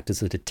 It could act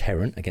as a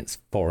deterrent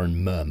against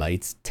foreign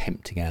mermaids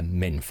tempting our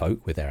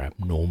menfolk with their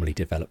abnormally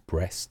developed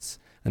breasts,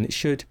 and it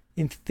should,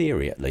 in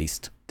theory at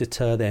least,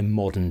 deter their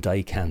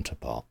modern-day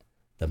counterpart,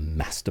 the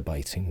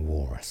masturbating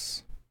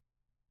walrus.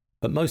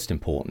 But most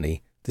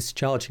importantly,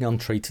 discharging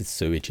untreated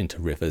sewage into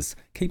rivers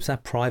keeps our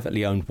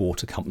privately owned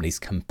water companies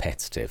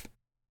competitive.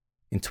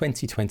 In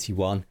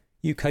 2021,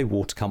 UK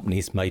water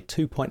companies made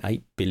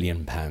 £2.8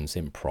 billion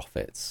in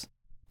profits.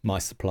 My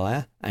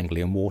supplier,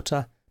 Anglian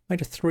Water,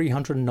 made a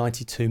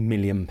 £392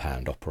 million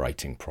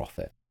operating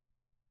profit.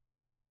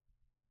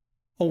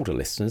 Older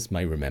listeners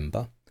may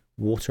remember,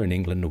 water in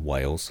England and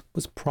Wales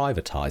was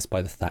privatised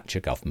by the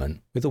Thatcher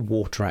government with the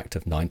Water Act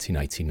of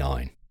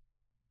 1989.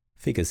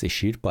 Figures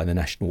issued by the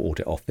National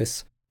Audit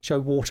Office show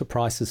water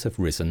prices have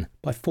risen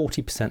by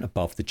 40%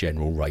 above the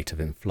general rate of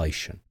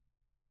inflation.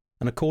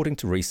 And according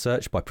to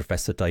research by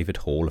Professor David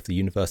Hall of the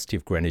University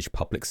of Greenwich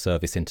Public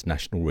Service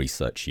International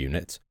Research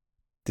Unit,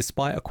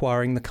 despite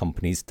acquiring the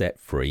companies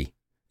debt-free,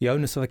 the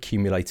owners have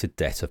accumulated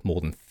debt of more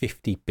than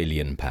 £50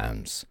 billion,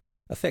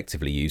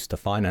 effectively used to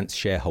finance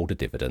shareholder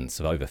dividends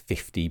of over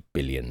 £50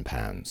 billion.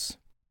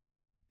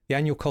 The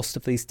annual cost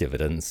of these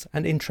dividends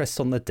and interest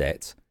on the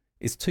debt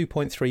is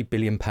 £2.3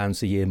 billion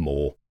a year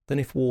more than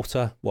if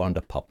water were under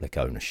public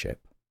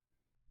ownership.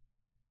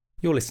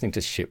 You're listening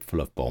to Ship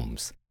Full of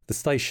Bombs, the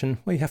station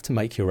where you have to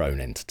make your own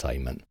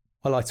entertainment,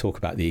 while I talk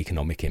about the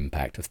economic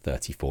impact of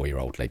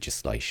 34-year-old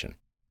legislation.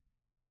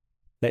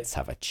 Let's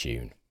have a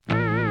tune.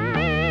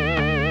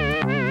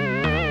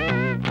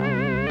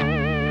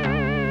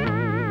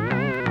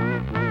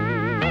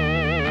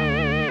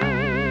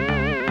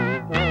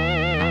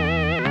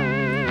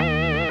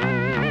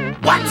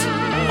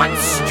 What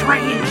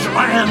strange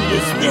land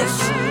is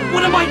this?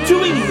 What am I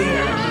doing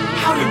here?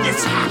 How did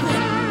this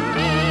happen?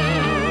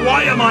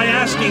 Why am I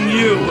asking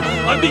you?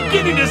 I'm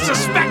beginning to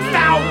suspect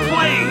foul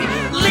play.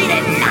 Late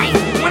at night,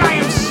 when I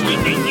am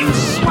sleeping, you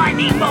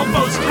slimy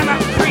mofos come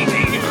up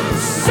creeping,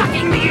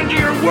 sucking me into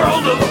your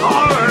world of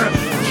horror.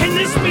 Can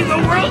this be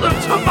the world of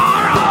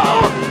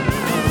tomorrow?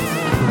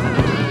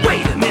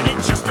 Wait a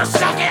minute, just a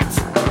second.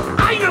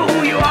 I know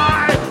who you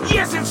are.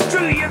 Yes, it's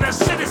true, you're the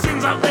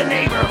citizens of the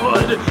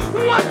neighborhood.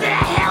 What the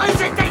hell is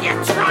it that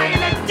you're trying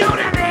to do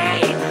to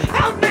me?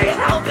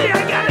 Help me,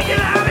 I gotta get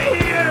out of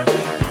here.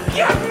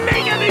 You're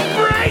making me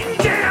brain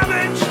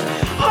damaged.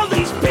 All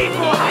these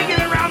people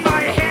hanging around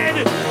my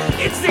head.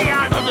 It's the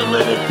island of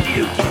living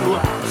puke, you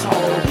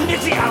asshole.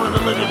 It's the island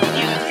of living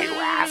puke, you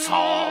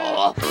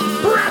asshole.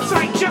 Perhaps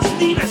I just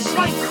need a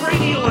slight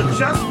cranial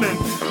adjustment,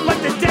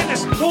 like the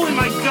dentist pulling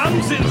my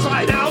gums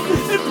inside out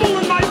and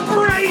pulling my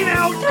brain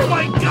out through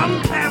my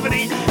gum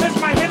cavity as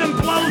my head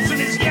implodes and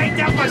is yanked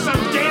out by some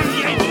damn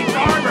Yankee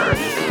barber.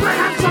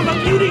 Perhaps I'm a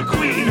beauty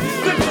queen,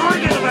 the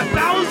target of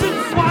 1,000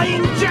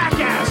 flying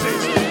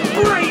jackasses,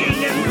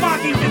 braying and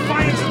mocking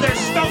defiance of their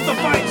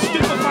stultified,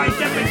 stupefied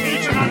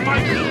defecation on my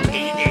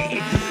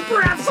bikini.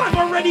 Perhaps I've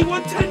already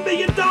won $10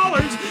 million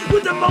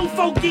with the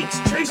mofo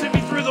geeks chasing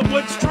me through the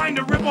woods trying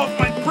to rip off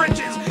my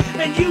britches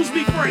and use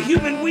me for a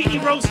human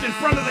weenie roast in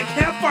front of the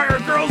Campfire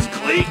Girls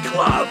Glee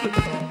Club.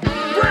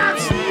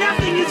 Perhaps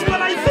nothing is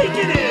what I think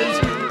it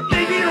is.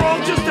 Maybe you're all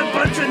just a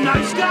bunch of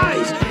nice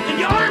guys, and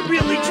you aren't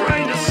really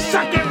trying to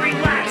suck every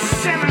last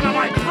cent out of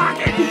my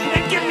pocket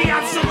and give me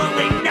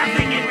absolutely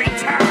nothing in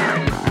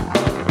return.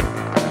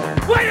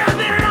 Wait a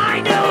minute,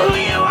 I know who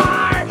you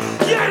are!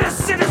 You're the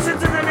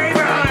citizens of the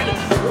neighborhood!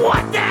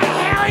 What the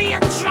hell are you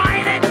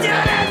trying to do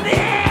to me?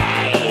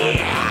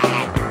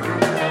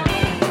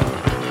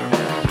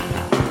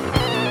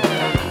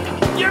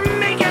 You're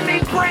making me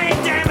brain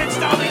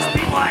damaged, all these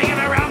people hanging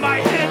around my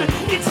head.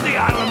 It's the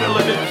island of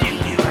living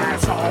puke, you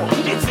asshole.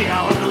 It's the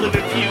island of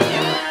living puke,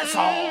 you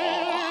asshole.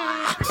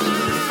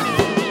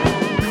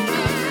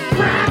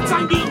 Perhaps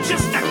I need just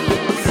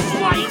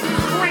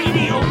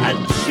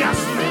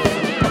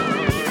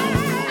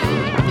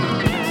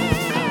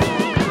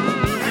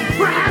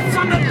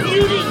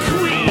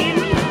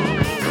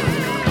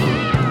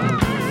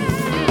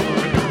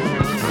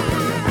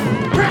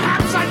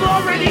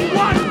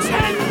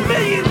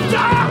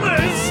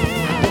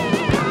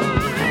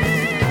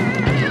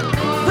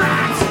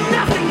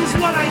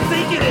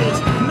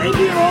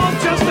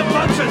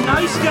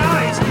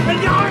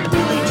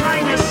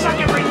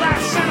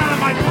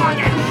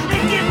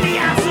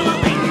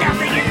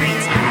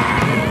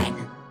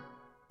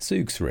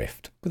Zug's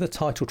Rift, with a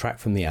title track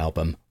from the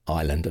album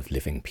Island of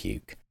Living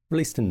Puke,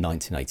 released in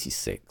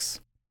 1986.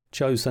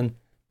 Chosen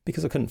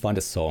because I couldn't find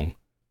a song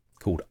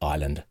called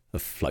Island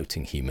of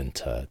Floating Human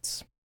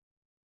Turds.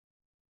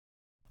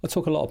 I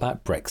talk a lot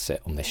about Brexit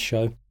on this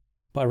show,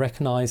 but I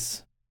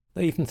recognise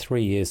that even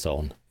 3 years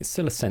on, it's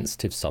still a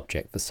sensitive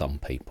subject for some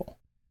people,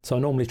 so I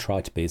normally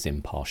try to be as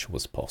impartial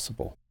as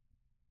possible.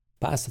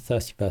 But as the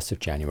 31st of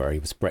January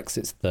was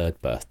Brexit's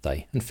third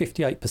birthday and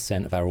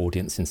 58% of our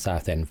audience in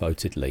Southend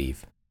voted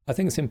leave, I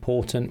think it's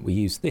important we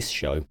use this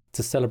show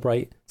to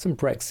celebrate some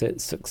Brexit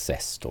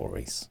success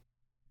stories.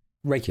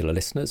 Regular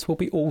listeners will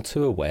be all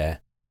too aware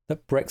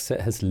that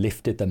Brexit has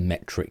lifted the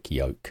metric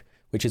yoke,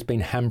 which has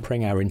been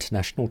hampering our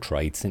international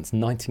trade since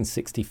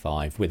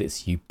 1965 with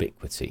its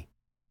ubiquity.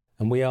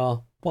 And we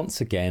are,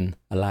 once again,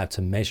 allowed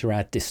to measure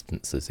our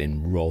distances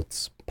in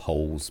rods,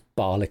 poles,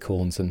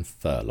 barleycorns and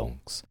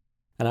furlongs.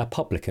 And our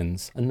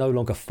publicans are no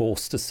longer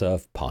forced to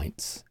serve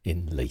pints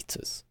in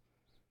litres.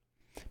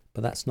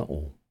 But that's not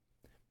all.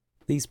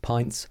 These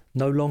pints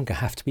no longer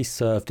have to be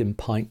served in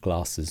pint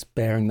glasses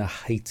bearing the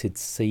hated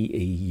CE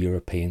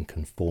European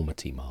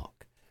conformity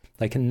mark.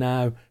 They can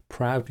now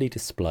proudly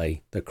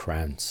display the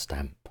Crown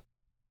Stamp.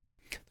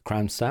 The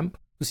Crown Stamp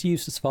was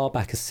used as far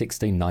back as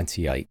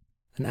 1698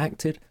 and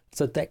acted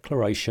as a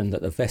declaration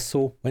that the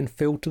vessel, when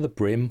filled to the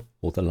brim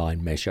or the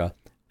line measure,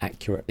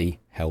 accurately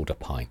held a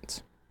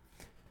pint.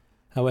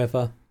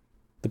 However,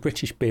 the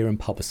British Beer and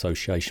Pub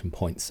Association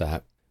points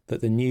out that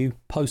the new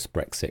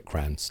post-Brexit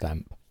Crown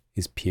Stamp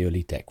is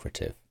purely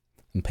decorative,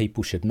 and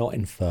people should not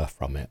infer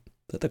from it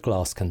that the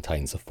glass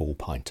contains a full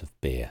pint of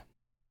beer.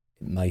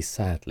 It may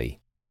sadly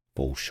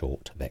fall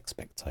short of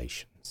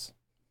expectations.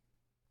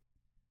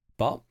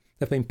 But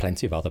there have been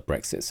plenty of other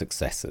Brexit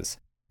successes.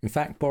 In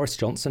fact, Boris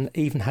Johnson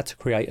even had to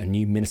create a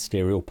new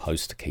ministerial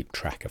post to keep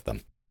track of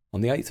them.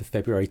 On the 8th of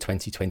February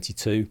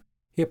 2022,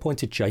 he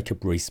appointed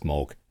Jacob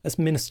Rees-Mogg as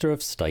Minister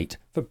of State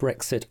for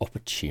Brexit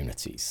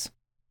Opportunities.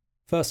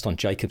 First on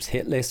Jacob's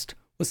hit list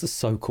was the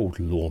so-called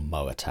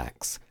lawnmower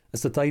tax.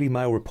 As the Daily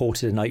Mail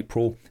reported in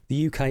April,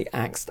 the UK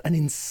axed an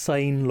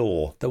insane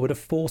law that would have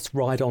forced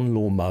ride-on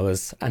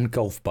lawnmowers and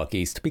golf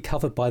buggies to be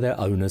covered by their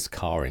owner's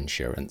car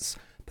insurance,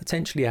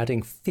 potentially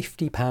adding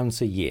 £50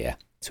 a year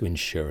to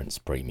insurance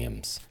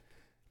premiums.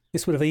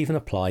 This would have even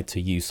applied to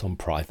use on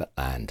private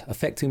land,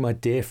 affecting my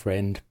dear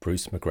friend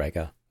Bruce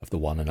McGregor of the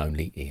one and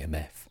only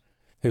EMF,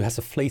 who has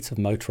a fleet of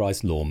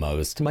motorised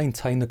lawnmowers to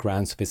maintain the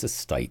grounds of his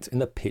estate in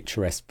the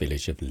picturesque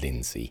village of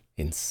Lindsay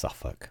in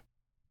Suffolk.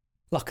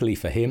 Luckily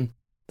for him,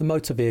 the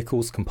Motor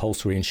Vehicles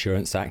Compulsory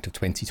Insurance Act of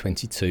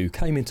 2022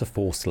 came into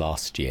force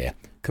last year,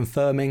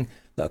 confirming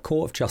that a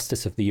Court of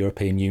Justice of the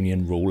European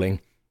Union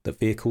ruling that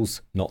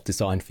vehicles not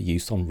designed for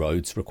use on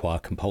roads require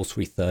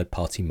compulsory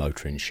third-party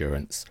motor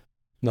insurance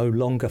no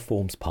longer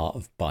forms part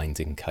of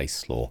binding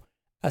case law,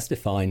 as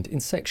defined in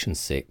Section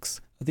 6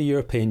 of the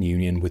European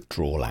Union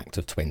Withdrawal Act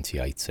of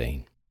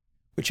 2018,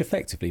 which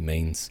effectively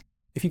means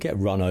if you get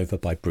run over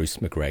by Bruce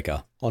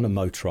McGregor on a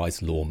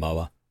motorised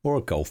lawnmower or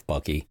a golf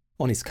buggy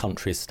on his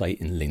country estate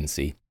in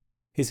Lindsay,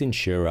 his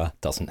insurer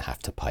doesn't have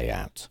to pay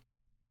out.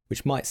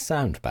 Which might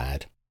sound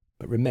bad,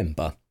 but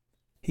remember,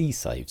 he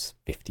saves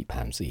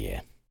 £50 a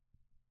year.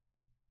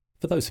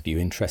 For those of you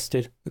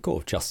interested, the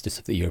Court of Justice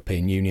of the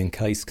European Union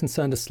case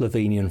concerned a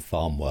Slovenian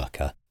farm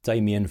worker,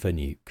 Damian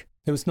Vanuk,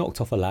 who was knocked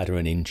off a ladder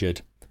and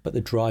injured, but the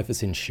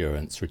driver's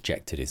insurance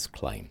rejected his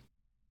claim.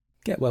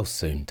 Get well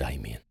soon,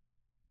 Damian.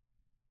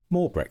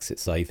 More Brexit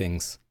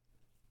savings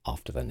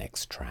after the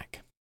next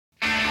track.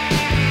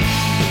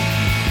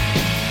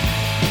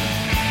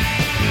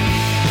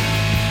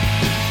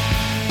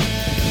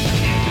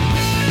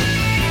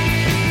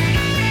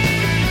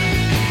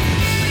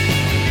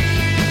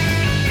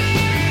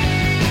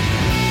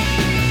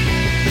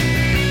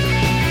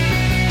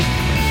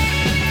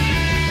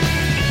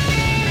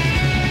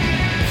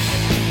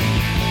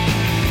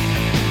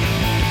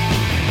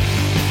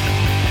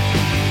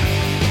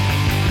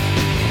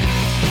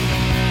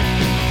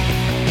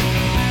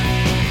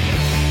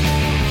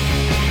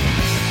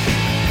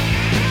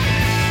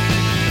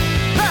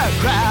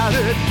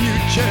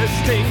 Future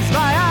stings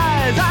my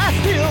eyes. I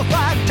still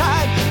find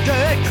time to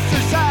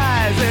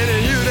exercise in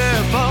a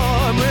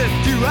uniform with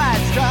 2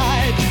 white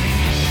stripes.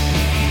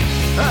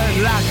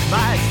 Unlock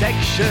my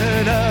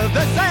section of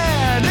the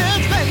sand.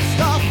 It's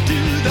fenced off to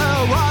the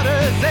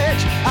water's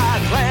edge. I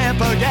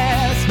clamp a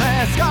gas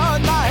mask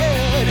on my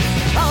head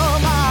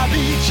on my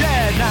beach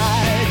at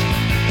night,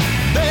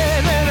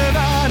 bathing in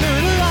a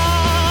moonlight.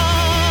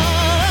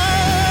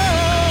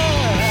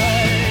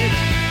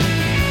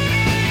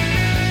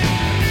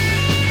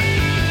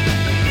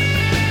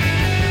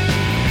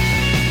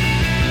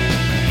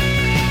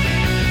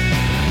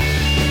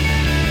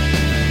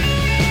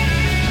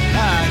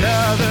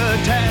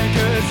 Another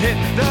tankers hit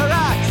the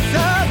rocks,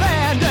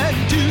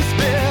 abandoned to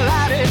spill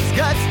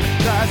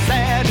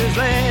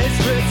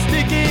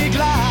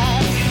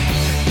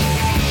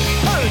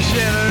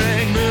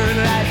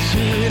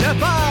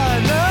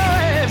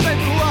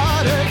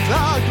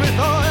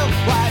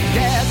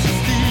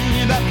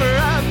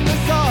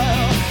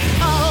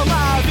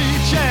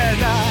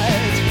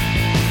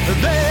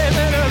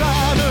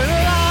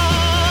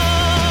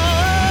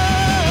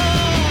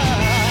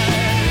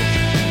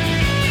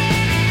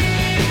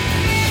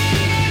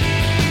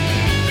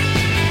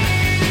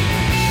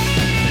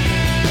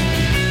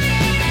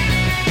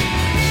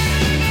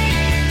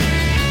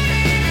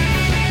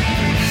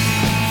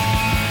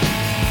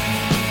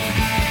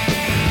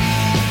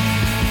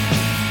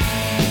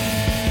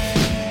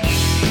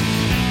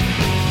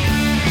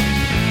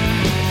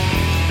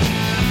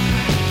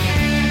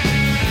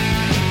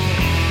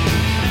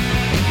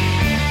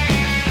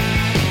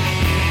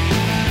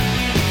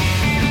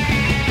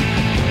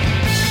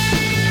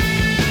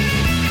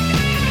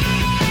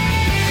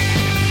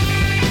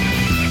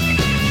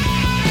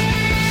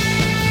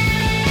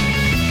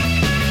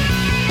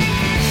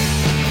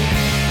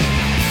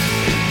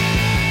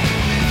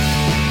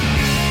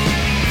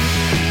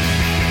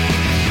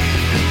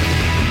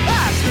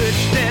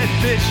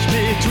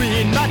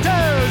my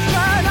toes,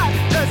 try not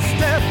to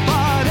step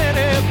on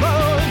any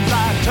bones. I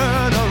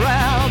turn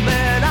around,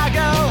 then I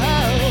go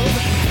home.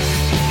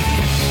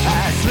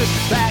 I slip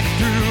back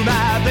through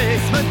my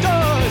basement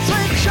door,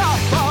 switch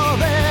off all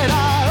that I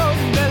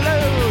own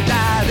below,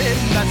 dive in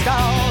my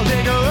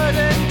scalding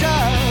wooden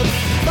tub,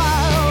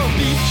 fire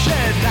beach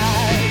at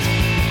night,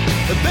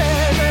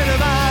 bed in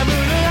my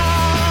moonlight.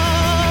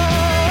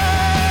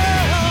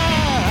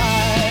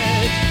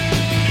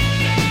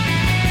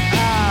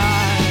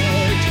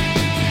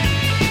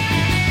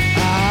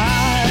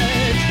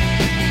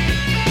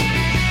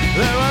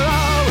 There will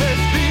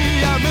always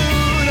be a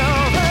moon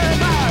over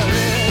my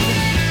head.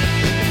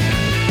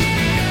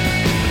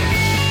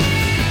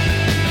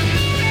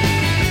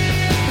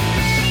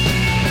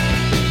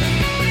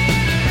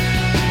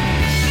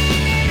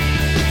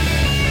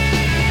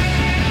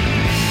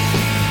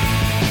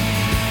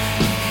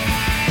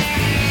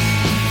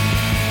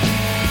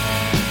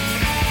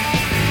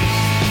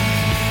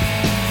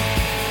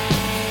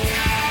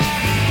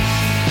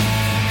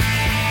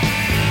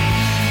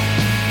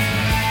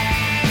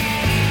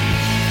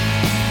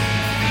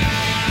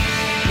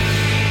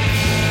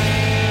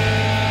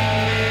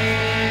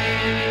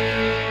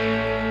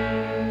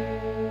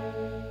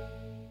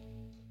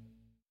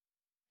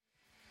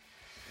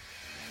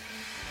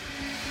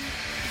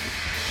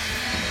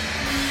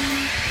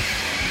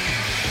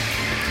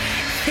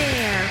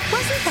 There,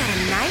 wasn't that a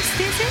nice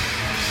visit?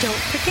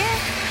 Don't forget,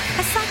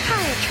 a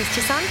psychiatrist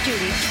is on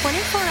duty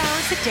 24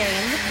 hours a day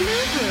in the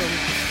Blue Room,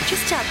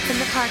 just up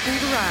from the parking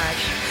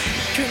garage.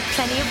 Drink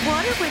plenty of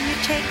water when you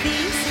take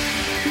these.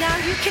 Now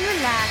you can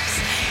relax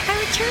and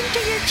return to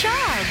your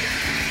job.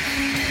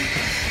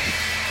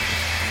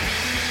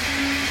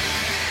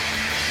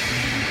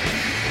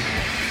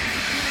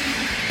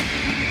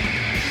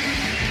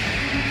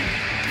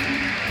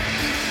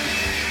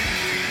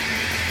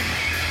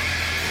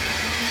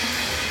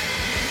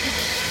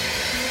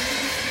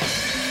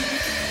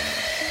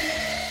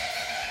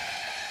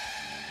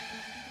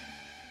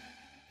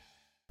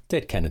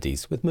 Dead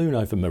Kennedys with Moon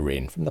Over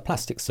Marin from the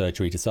Plastic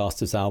Surgery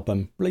Disasters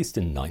album released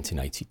in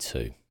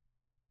 1982.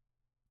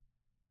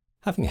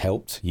 Having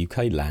helped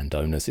UK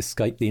landowners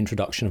escape the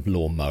introduction of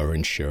lawnmower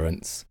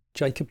insurance,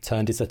 Jacob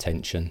turned his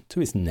attention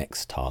to his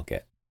next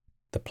target,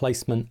 the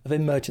placement of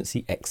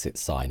emergency exit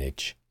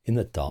signage in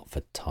the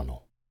Dartford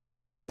Tunnel.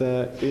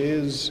 There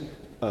is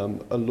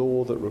a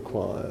law that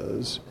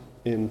requires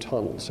in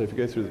tunnels, so if you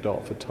go through the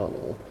Dartford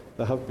Tunnel,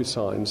 there have to be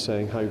signs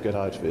saying how you get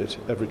out of it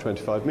every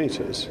 25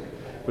 metres.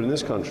 But in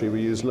this country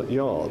we use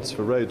yards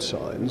for road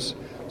signs,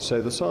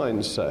 so the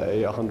signs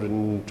say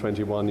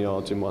 121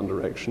 yards in one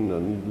direction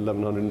and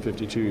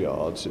 1152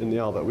 yards in the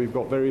other. We've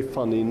got very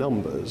funny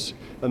numbers,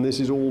 and this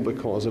is all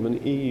because of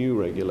an EU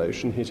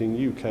regulation hitting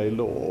UK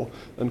law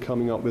and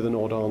coming up with an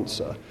odd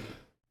answer.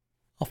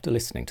 After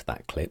listening to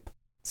that clip,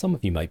 some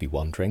of you may be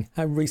wondering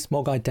how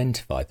Rees-Mogg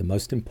identified the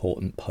most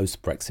important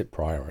post-Brexit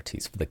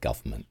priorities for the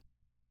government.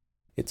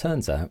 It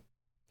turns out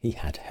he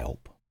had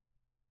help.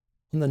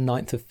 On the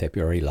 9th of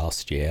February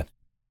last year,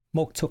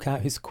 Mogg took out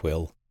his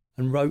quill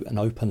and wrote an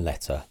open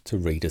letter to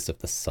readers of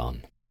The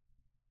Sun.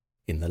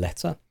 In the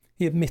letter,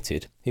 he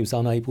admitted he was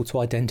unable to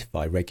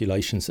identify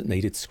regulations that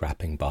needed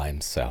scrapping by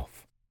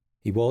himself.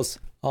 He was,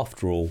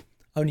 after all,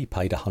 only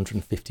paid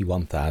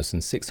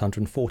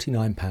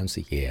 £151,649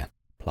 a year,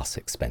 plus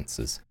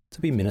expenses,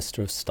 to be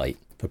Minister of State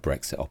for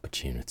Brexit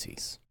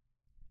Opportunities.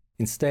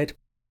 Instead,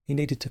 he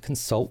needed to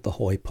consult the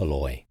hoi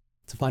polloi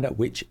to find out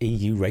which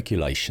EU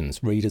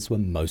regulations readers were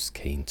most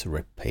keen to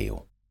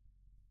repeal.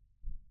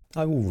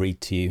 I will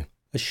read to you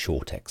a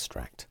short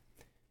extract.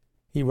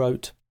 He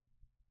wrote,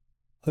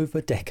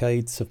 "Over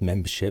decades of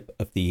membership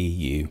of the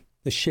EU,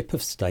 the ship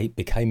of state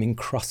became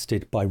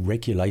encrusted by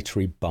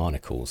regulatory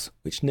barnacles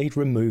which need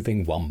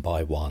removing one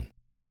by one.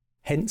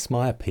 Hence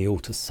my appeal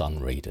to Sun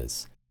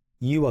readers.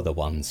 You are the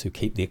ones who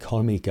keep the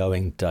economy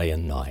going day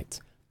and night,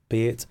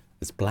 be it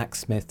as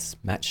blacksmiths,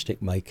 matchstick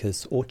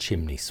makers or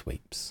chimney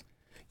sweeps.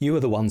 You are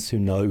the ones who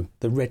know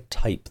the red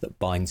tape that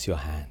binds your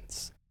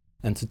hands.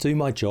 And to do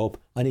my job,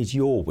 I need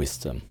your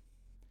wisdom."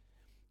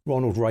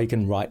 Ronald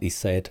Reagan rightly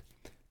said,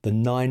 "The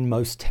 9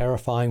 most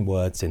terrifying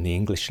words in the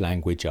English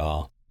language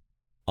are,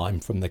 I'm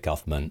from the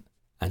government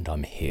and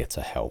I'm here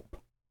to help."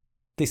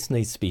 This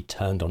needs to be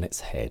turned on its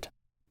head.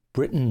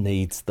 Britain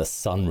needs the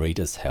Sun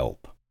readers'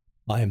 help.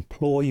 I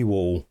implore you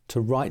all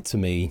to write to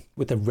me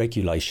with the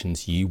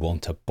regulations you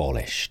want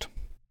abolished.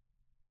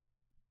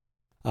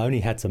 I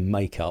only had to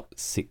make up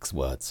 6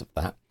 words of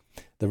that.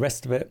 The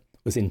rest of it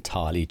was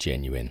entirely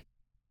genuine.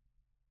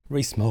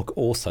 Rees-Mogg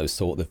also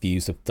sought the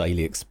views of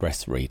Daily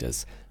Express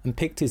readers and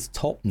picked his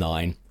top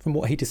 9 from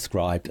what he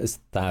described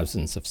as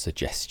thousands of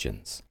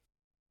suggestions.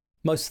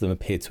 Most of them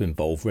appeared to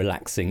involve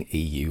relaxing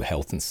EU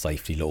health and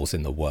safety laws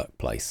in the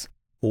workplace,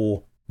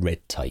 or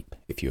red tape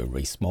if you're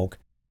Rees-Mogg,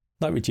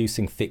 like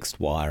reducing fixed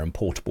wire and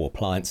portable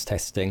appliance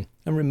testing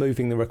and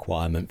removing the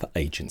requirement for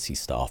agency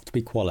staff to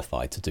be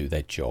qualified to do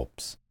their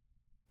jobs.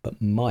 But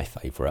my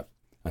favourite,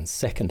 and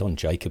second on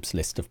Jacob's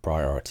list of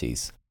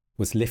priorities,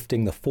 was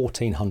lifting the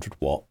 1400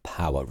 watt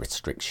power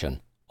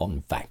restriction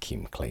on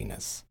vacuum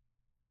cleaners.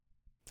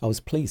 I was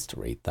pleased to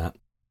read that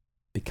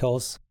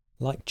because,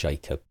 like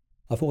Jacob,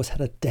 I've always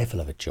had a devil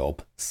of a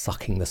job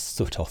sucking the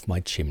soot off my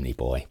chimney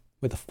boy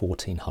with a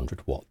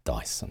 1400 watt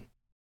Dyson.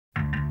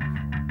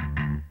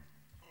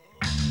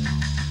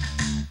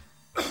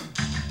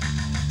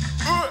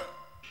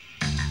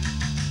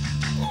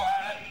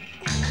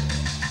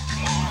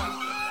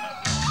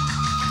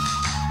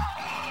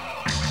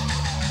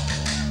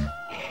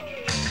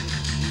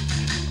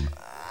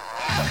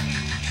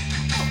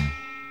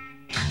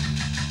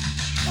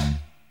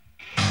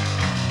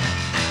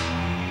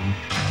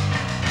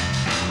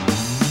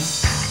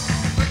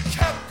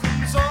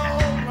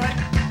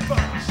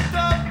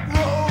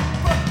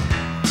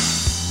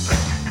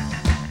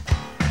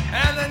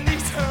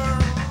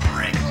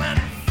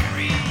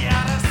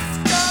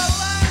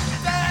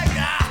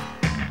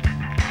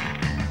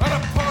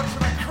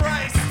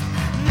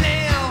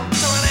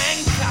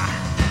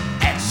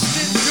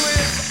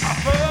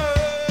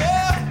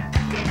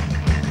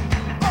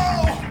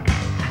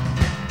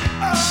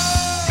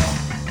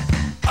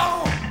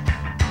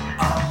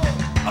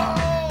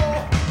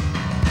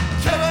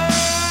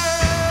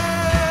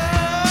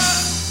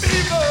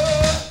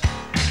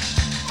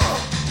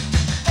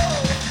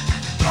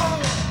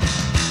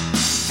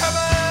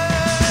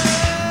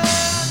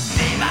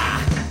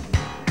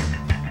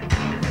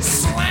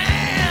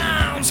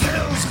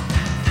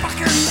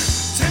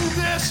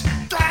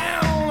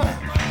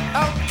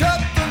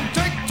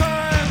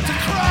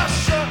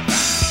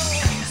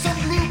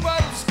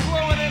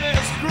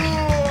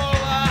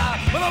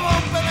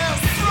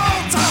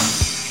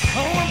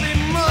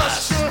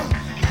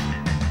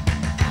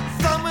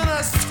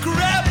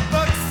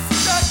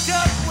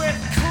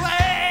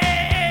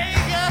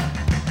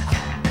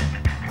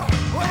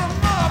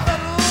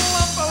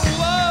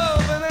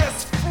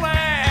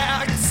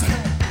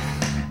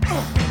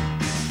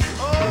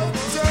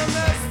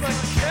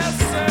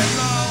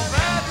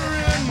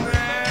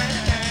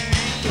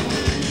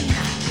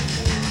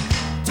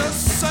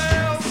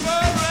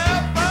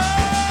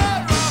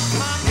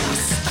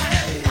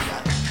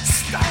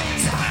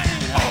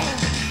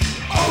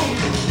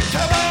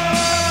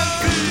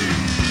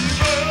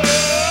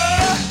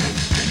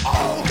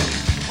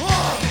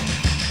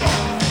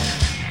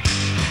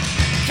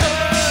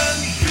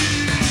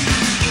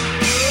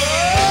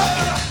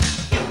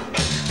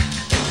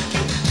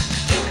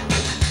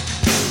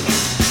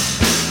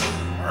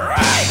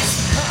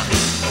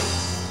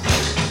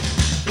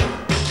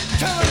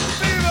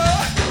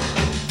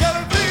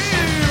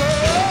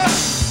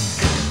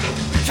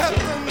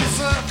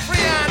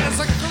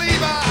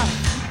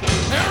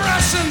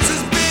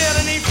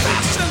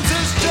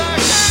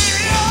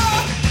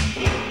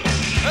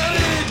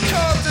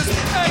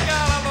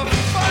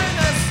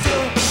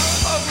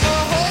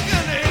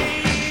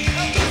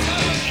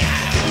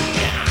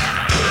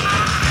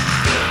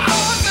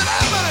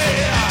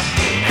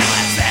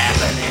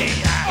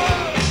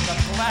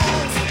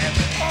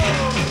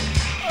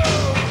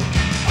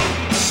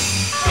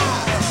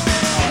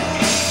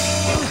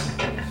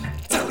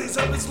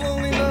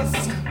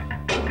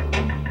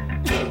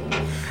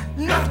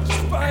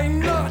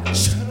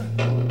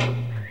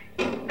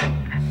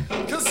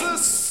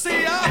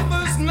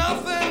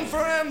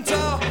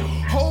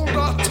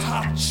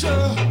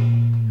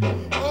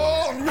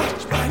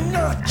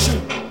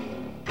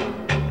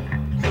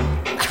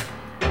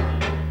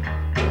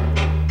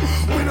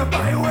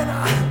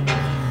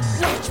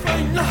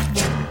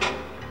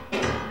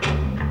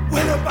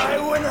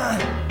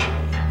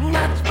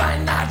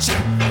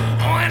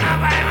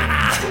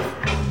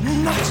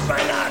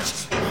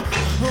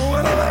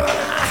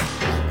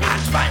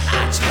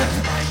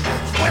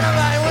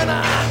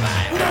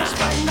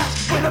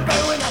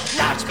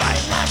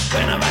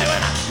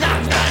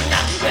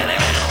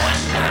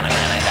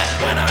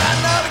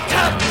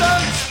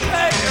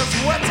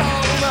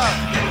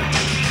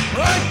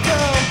 Right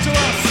down to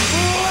a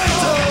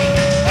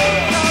splinter.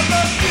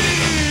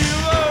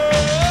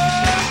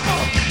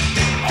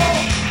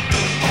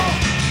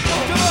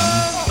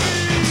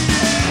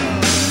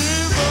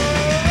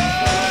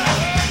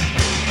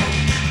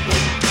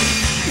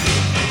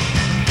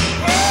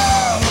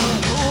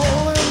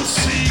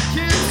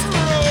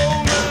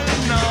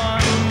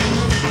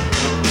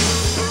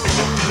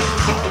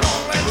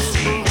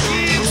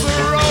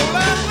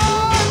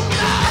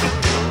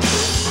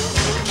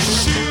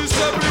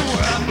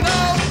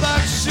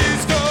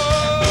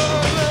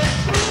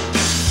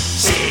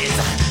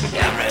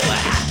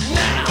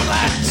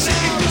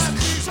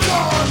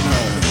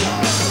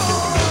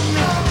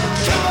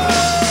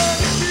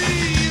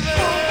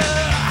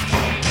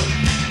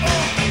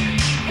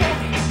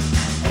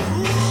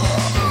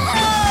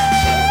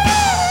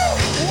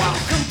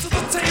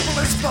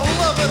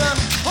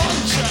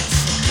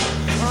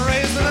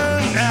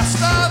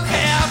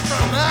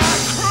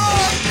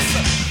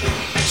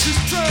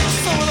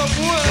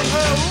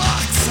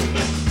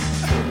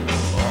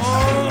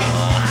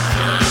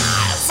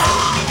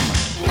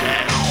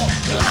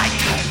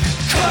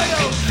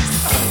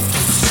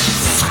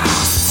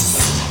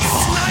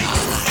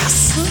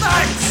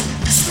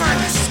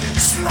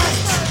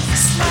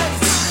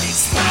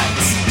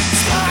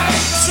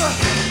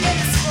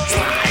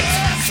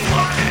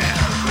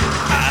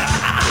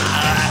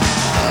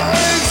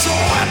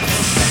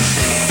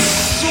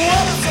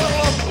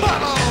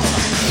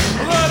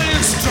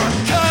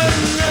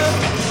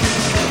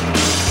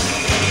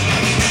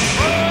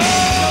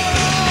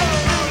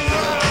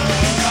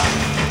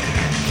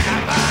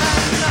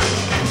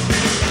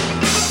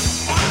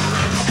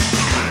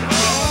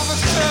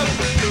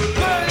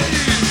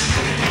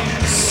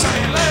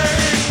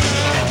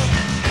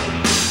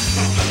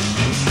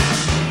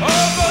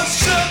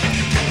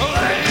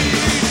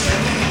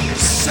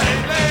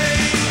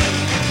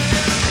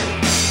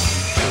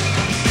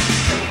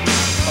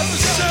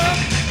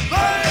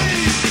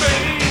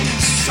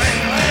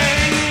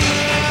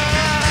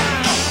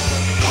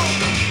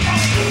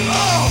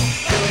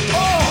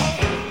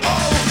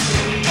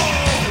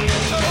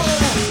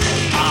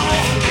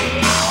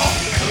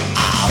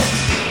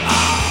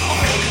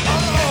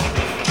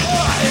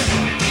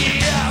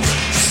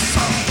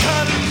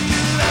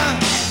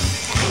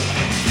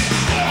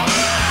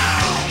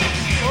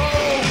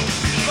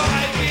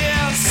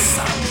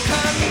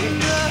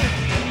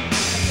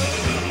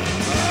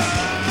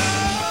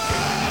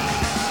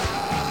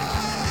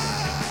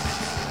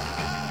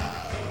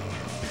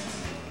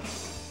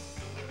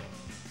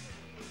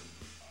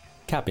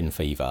 Cabin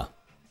Fever,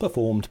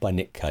 performed by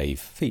Nick Cave,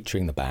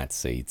 featuring the Bad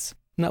Seeds,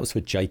 and that was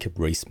for Jacob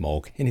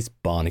Rees-Mogg in his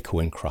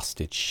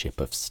barnacle-encrusted ship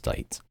of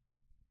state.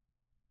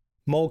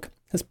 Mogg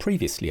has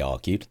previously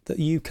argued that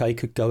the UK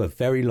could go a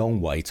very long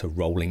way to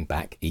rolling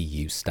back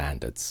EU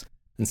standards,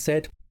 and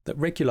said that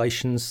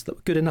regulations that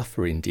were good enough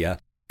for India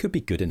could be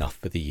good enough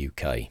for the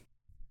UK.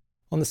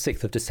 On the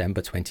 6th of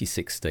December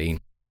 2016,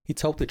 he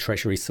told the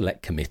Treasury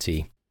Select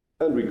Committee,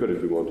 "And we could,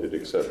 if we wanted,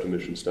 accept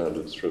emission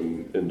standards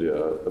from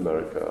India,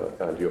 America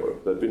and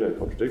Europe. There'd be no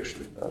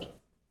contradiction in that."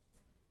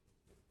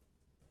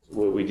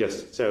 Well, we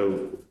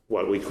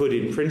could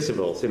in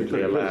principle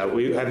simply allow,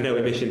 we have no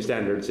emission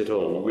standards at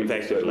all,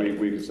 effectively.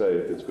 We could say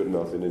if it's good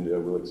enough in India,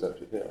 we'll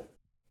accept it here.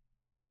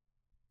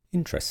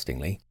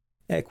 Interestingly,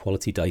 air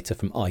quality data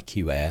from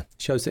IQ Air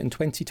shows that in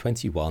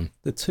 2021,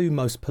 the two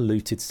most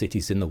polluted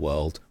cities in the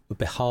world were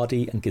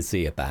Bihadi and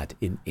Ghaziabad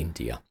in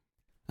India,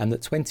 and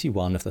that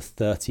 21 of the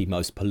 30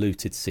 most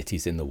polluted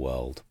cities in the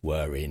world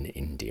were in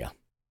India.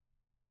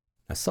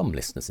 Now, some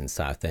listeners in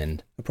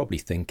Southend are probably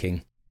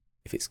thinking,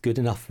 if it's good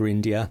enough for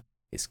India,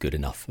 it's good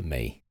enough for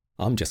me.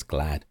 I'm just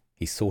glad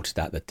he sorted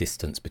out the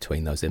distance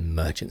between those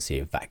emergency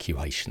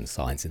evacuation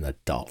signs in the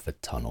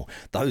Dartford Tunnel.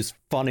 Those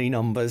funny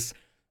numbers.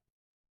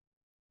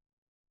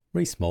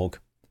 Rees-Mogg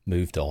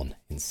moved on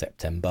in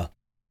September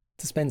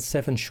to spend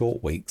 7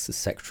 short weeks as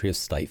Secretary of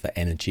State for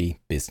Energy,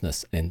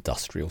 Business and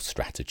Industrial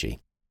Strategy,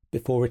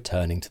 before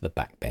returning to the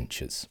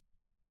backbenchers.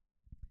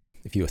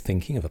 If you were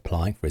thinking of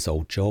applying for his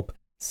old job,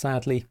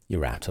 sadly,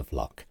 you're out of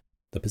luck.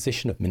 The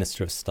position of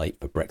Minister of State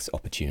for Brexit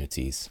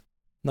Opportunities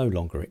no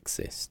longer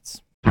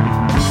exists.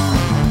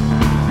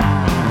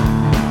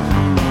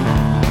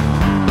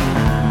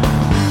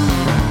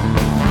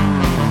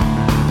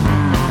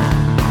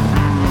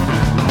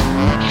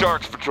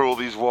 Sharks patrol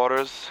these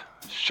waters.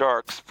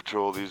 Sharks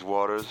patrol these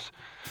waters.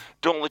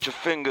 Don't let your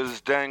fingers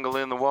dangle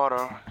in the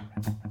water.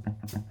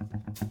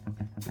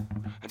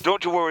 And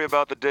don't you worry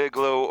about the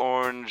Dayglow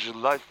Orange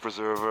Life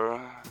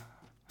Preserver.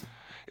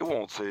 It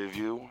won't save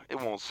you. It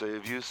won't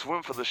save you.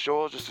 Swim for the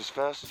shore just as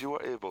fast as you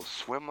are able.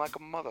 Swim like a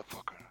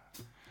motherfucker.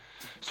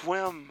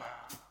 Swim.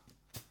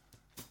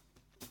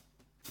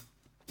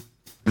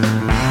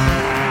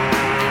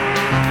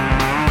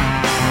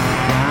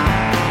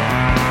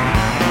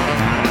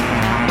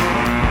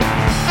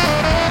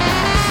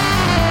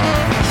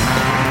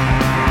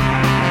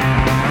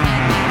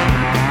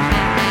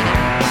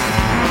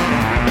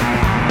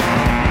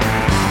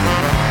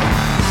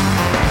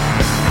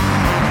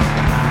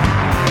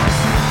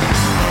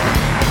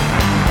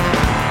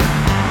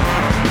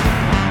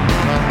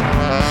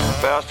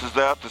 Fast as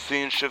that, the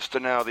scene shifts to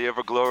now, the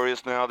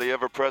ever-glorious now, the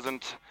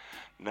ever-present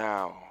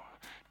now.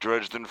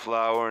 Dredged in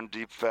flour and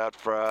deep fat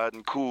fried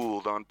and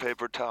cooled on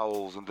paper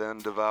towels and then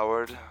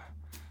devoured.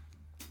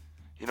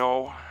 You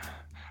know,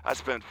 I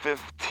spent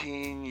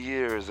 15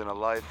 years in a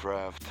life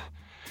raft.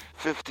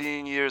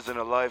 15 years in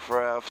a life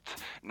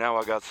raft. Now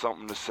I got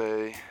something to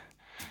say.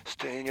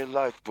 Stay in your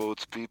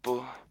lifeboats,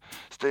 people.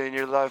 Stay in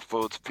your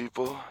lifeboats,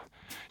 people.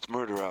 It's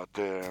murder out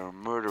there,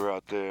 murder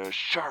out there.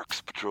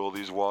 Sharks patrol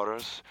these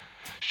waters.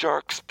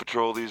 Sharks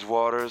patrol these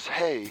waters.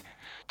 Hey,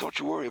 don't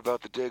you worry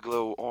about the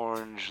Dayglow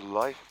Orange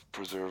Life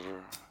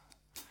Preserver.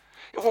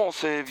 It won't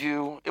save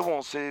you. It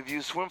won't save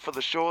you. Swim for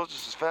the shore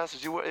just as fast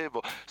as you were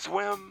able.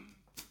 Swim.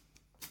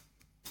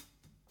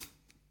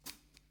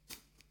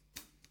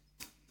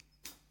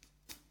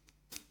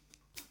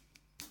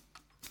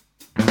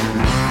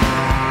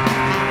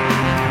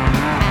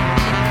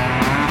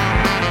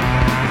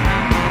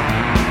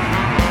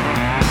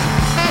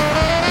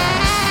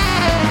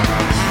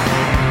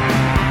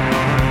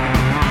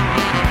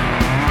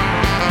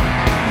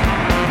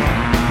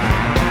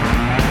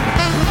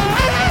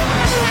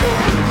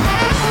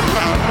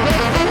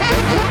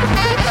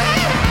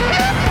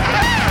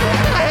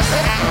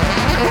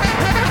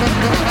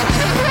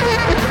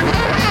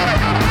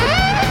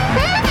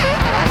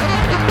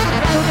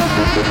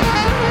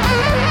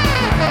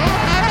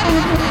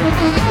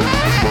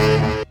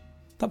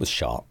 That was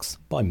Sharks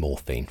by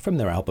Morphine from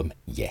their album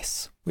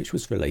Yes, which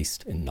was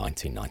released in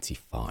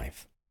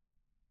 1995.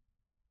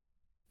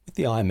 With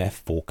the IMF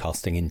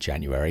forecasting in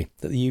January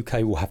that the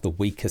UK will have the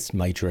weakest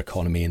major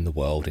economy in the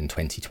world in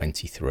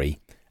 2023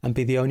 and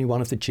be the only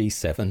one of the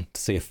G7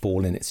 to see a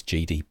fall in its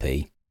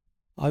GDP,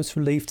 I was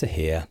relieved to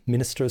hear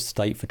Minister of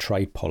State for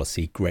Trade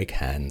Policy Greg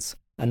Hands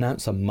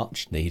announce a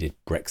much-needed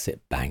Brexit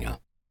banger: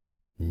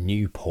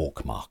 new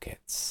pork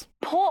markets.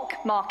 Pork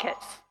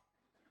markets?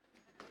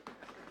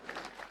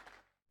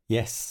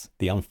 Yes,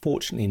 the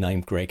unfortunately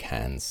named Greg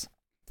Hands,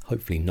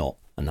 hopefully not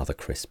another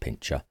Chris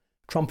Pincher,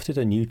 trumpeted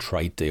a new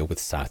trade deal with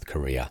South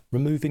Korea,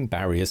 removing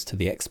barriers to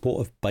the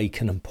export of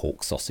bacon and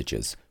pork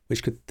sausages,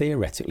 which could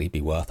theoretically be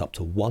worth up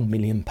to £1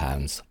 million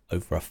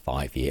over a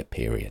 5-year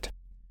period.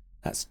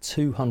 That's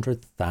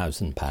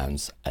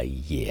 £200,000 a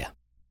year.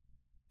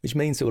 Which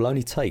means it will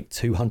only take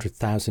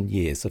 200,000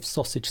 years of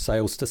sausage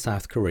sales to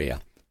South Korea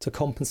to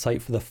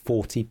compensate for the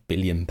 £40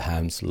 billion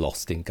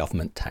lost in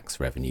government tax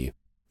revenue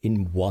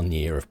in 1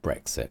 year of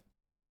Brexit.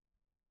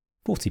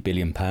 £40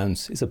 billion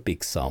is a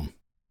big sum,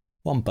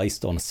 one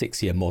based on a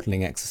 6-year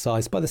modelling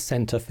exercise by the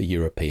Centre for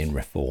European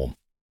Reform.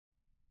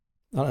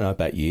 I don't know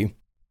about you,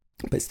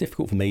 but it's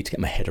difficult for me to get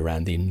my head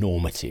around the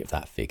enormity of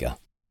that figure.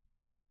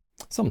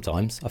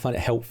 Sometimes I find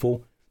it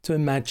helpful to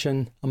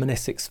imagine I'm an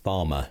Essex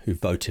farmer who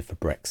voted for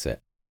Brexit.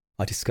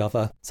 I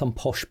discover some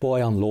posh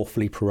boy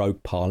unlawfully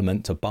prorogued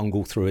Parliament to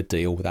bungle through a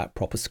deal without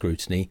proper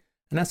scrutiny,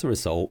 and as a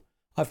result,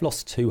 I've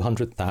lost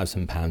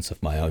 £200,000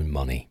 of my own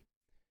money.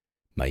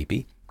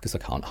 Maybe because I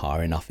can't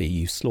hire enough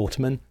EU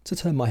slaughtermen to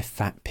turn my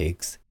fat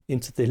pigs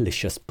into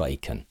delicious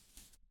bacon.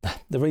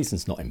 The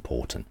reason's not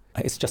important,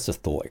 it's just a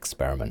thought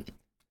experiment.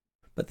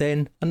 But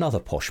then another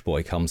posh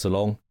boy comes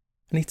along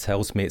and he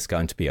tells me it's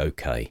going to be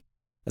okay,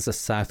 as a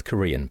South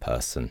Korean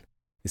person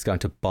is going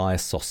to buy a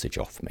sausage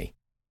off me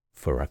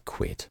for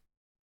 £1.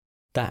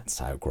 That's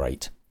how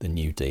great the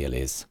New Deal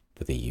is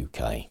for the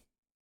UK.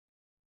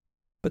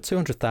 But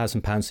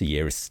 £200,000 a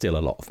year is still a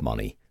lot of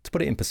money. To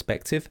put it in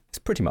perspective, it's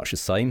pretty much the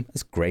same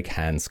as Greg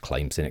Hand's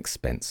claims in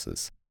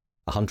expenses.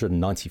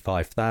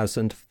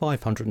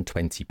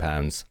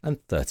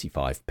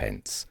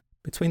 £195,520.35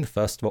 between the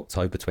 1st of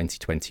October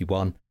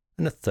 2021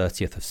 and the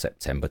 30th of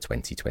September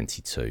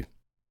 2022.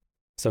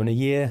 So in a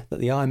year that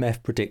the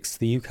IMF predicts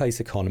the UK's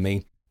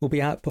economy will be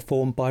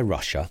outperformed by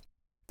Russia,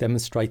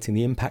 demonstrating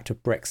the impact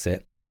of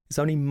Brexit is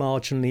only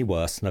marginally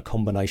worse than a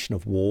combination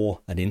of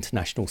war and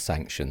international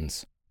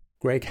sanctions,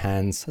 Greg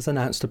Hands has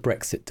announced a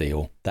Brexit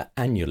deal that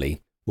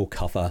annually will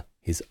cover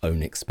his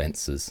own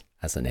expenses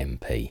as an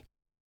MP.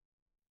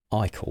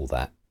 I call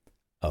that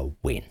a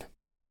win.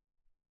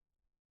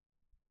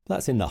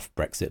 That's enough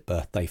Brexit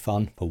birthday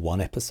fun for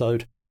one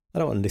episode. I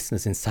don't want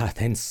listeners in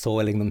Southend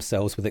soiling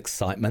themselves with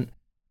excitement.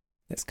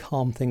 Let's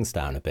calm things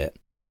down a bit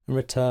and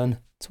return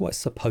to what's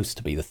supposed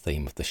to be the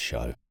theme of the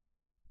show.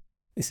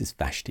 This is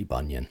Vashti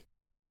Bunyan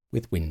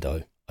with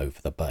Window Over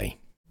the Bay.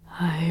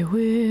 I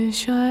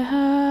wish I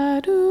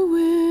had a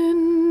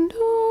window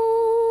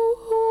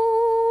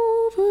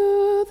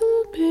over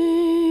the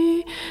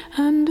bay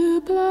and a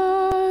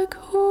black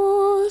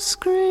horse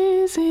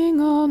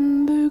grazing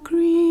on the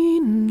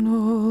green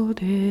all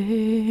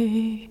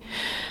day.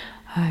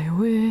 I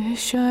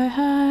wish I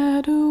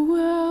had a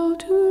well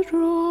to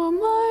draw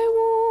my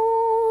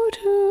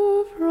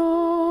water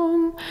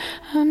from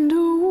and a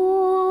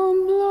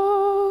warm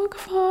log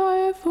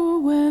fire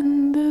for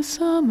when the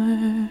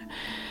summer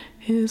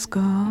is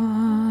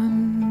gone.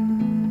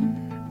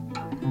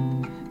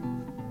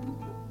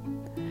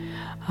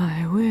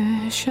 I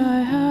wish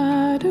I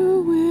had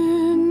a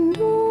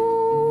window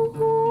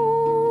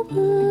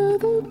over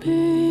the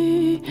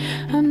bay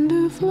and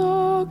a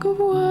flock of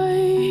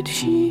white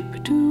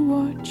sheep to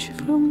watch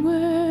from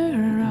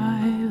where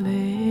I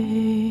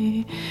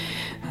lay.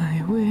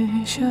 I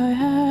wish I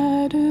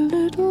had a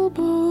little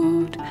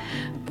boat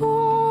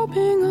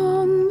bobbing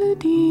on the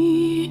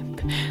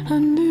deep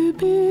and a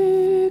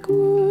big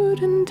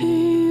wooden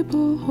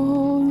table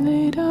all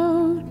laid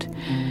out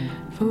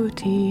for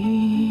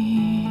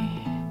tea.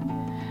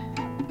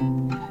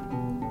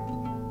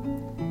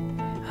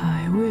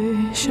 I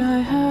wish I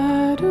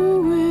had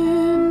a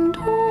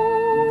window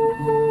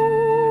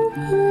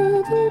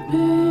over the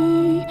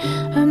bay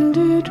and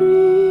a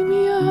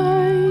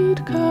dreamy-eyed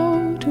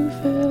cow to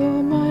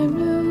fill my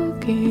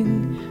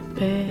milking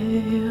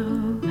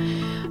pail.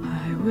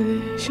 I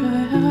wish I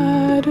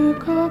had a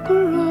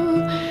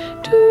cockerel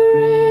to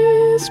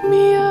raise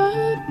me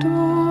at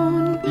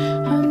dawn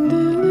and a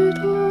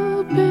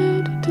little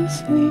bed to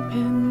sleep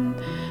in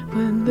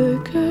when the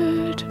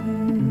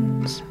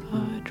curtains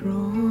are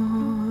drawn.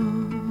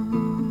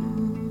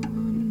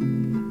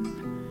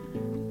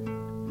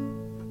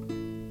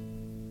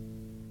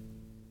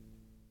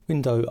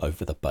 Window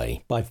Over the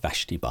Bay by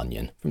Vashti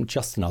Bunyan from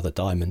Just Another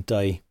Diamond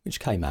Day, which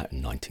came out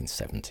in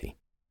 1970.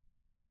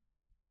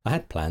 I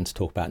had planned to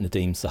talk about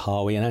Nadeem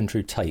Zahawi and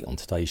Andrew Tate on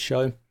today's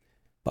show,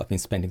 but I've been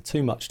spending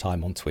too much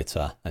time on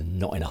Twitter and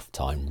not enough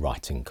time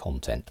writing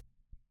content.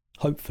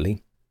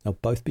 Hopefully, they'll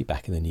both be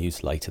back in the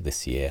news later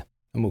this year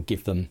and we'll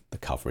give them the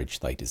coverage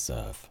they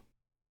deserve.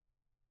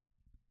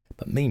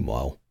 But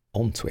meanwhile,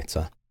 on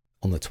Twitter,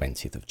 on the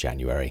 20th of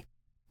January,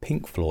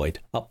 Pink Floyd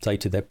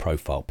updated their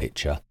profile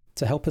picture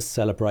to help us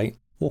celebrate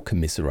or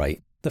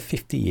commiserate the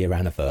 50-year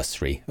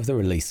anniversary of the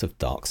release of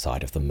Dark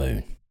Side of the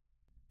Moon.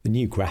 The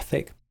new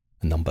graphic,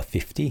 a number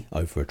 50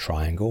 over a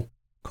triangle,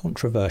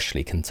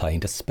 controversially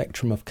contained a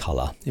spectrum of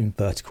colour in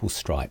vertical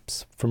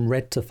stripes from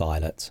red to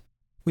violet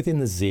within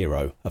the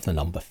 0 of the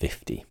number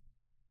 50.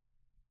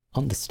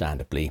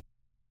 Understandably,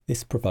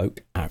 this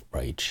provoked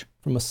outrage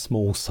from a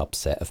small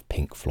subset of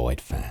Pink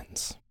Floyd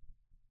fans.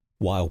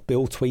 While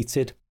Bill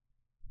tweeted,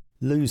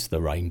 "Lose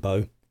the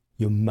rainbow,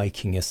 you're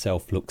making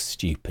yourself look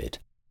stupid,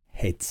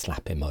 head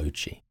slap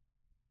emoji."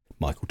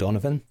 Michael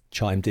Donovan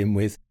chimed in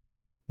with,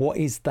 "What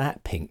is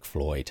that, Pink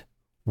Floyd?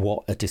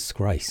 What a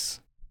disgrace."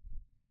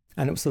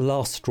 And it was the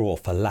last straw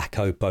for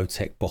Lako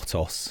Botek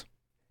Botos.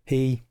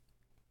 He,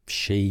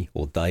 she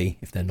or they,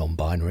 if they're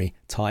non-binary,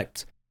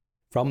 typed,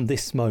 "From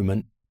this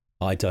moment,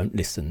 I don't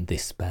listen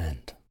this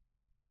band."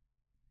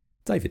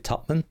 David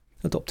Tupman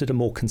adopted a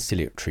more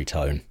conciliatory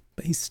tone,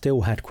 but he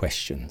still had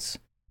questions.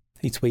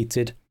 He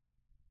tweeted,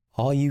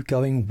 "Are you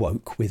going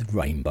woke with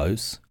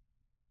rainbows?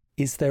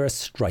 Is there a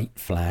straight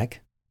flag?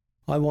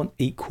 I want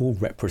equal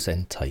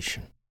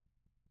representation.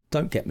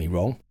 Don't get me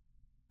wrong,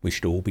 we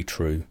should all be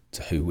true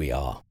to who we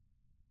are.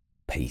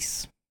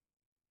 Peace."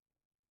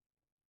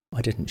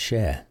 I didn't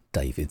share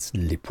David's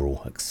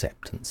liberal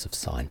acceptance of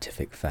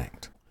scientific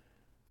fact.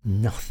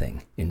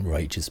 Nothing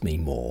enrages me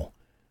more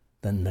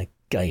than the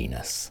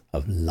gayness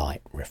of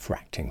light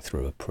refracting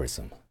through a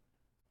prism.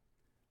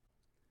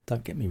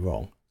 Don't get me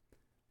wrong,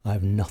 I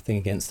have nothing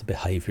against the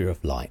behaviour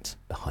of light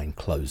behind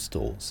closed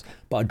doors,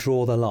 but I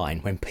draw the line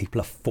when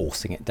people are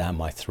forcing it down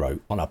my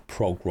throat on a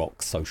prog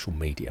rock social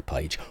media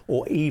page,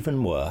 or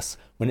even worse,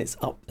 when it's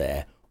up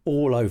there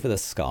all over the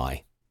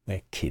sky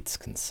where kids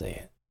can see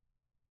it.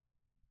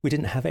 We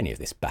didn't have any of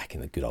this back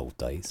in the good old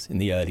days, in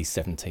the early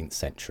 17th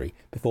century,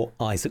 before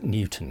Isaac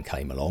Newton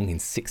came along in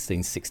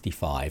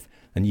 1665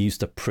 and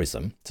used a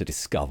prism to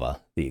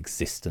discover the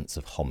existence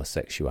of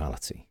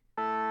homosexuality.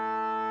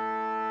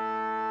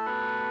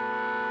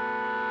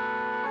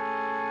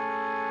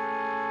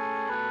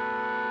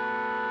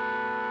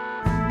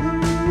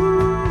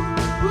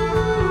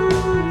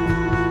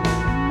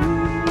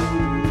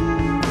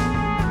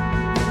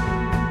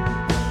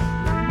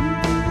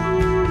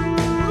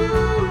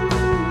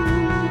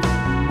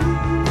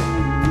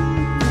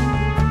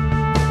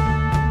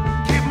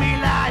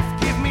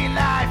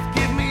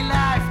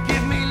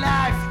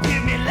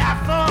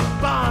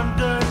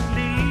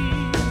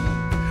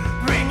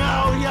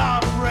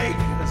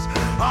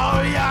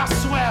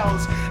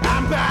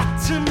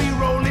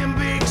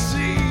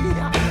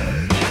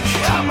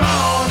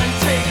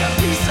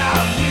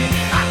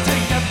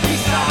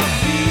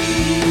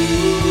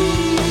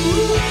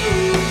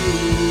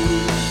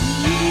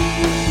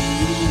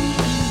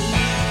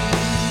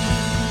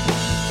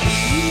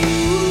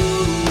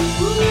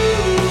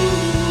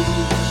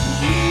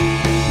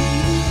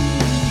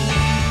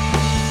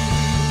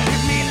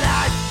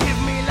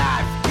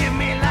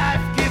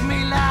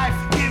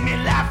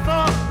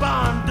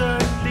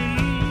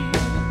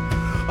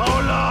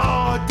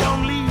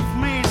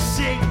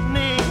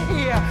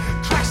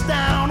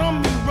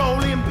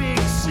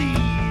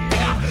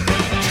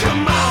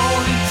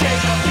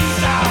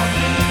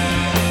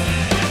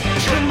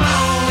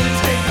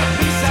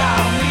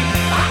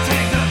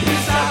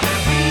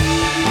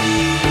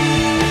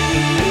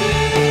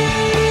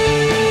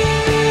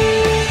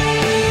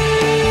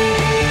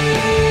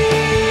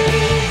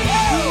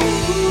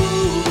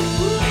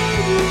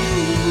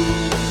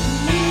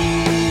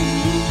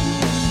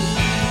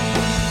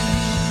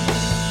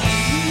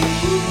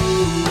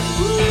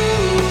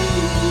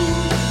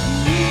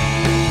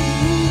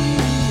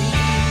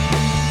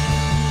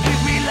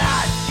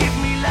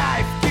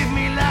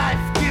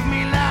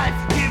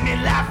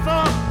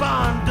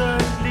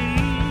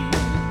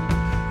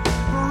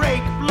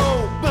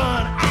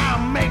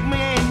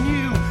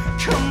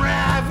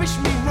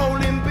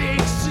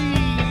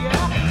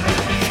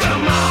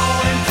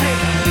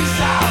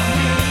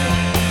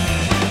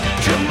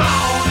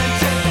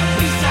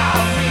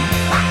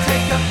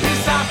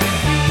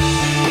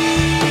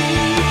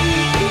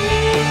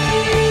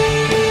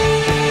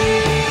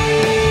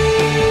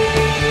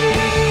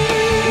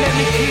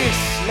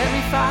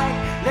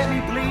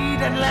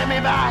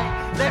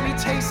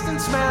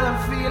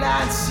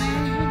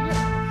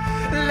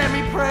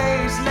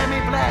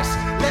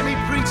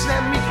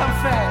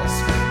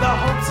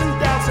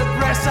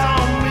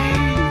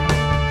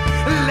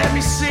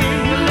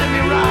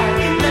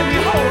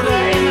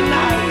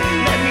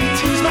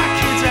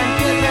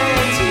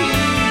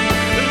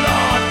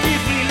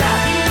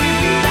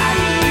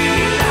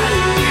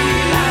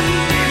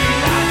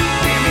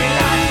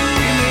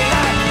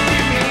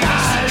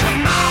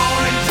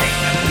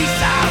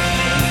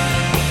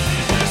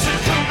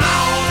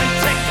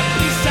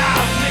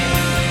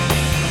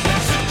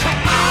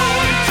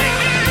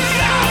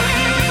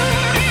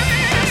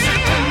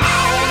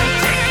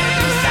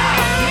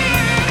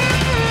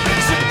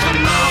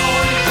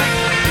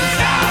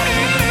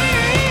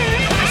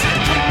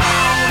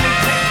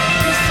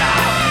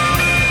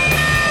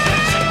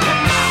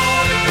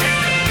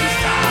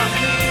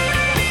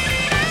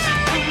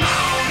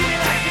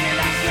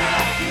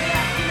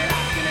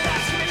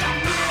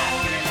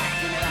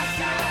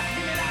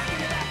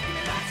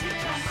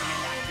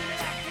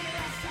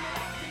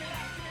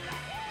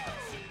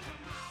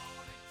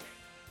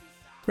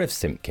 Rev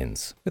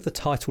Simpkins with the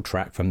title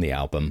track from the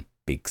album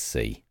Big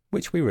C,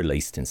 which we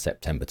released in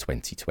September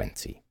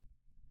 2020.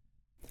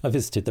 I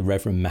visited the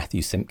Reverend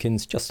Matthew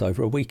Simpkins just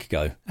over a week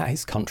ago at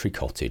his country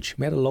cottage.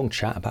 We had a long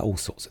chat about all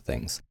sorts of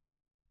things.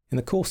 In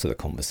the course of the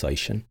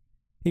conversation,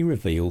 he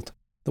revealed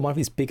that one of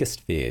his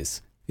biggest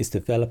fears is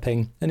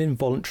developing an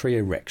involuntary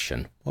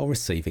erection while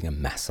receiving a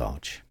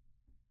massage.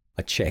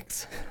 I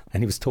checked,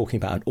 and he was talking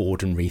about an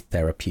ordinary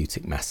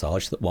therapeutic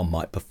massage that one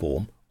might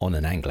perform on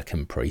an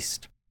Anglican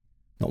priest.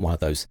 Not one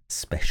of those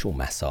special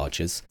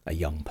massages a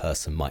young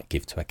person might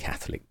give to a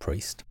Catholic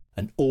priest.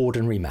 An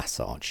ordinary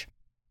massage.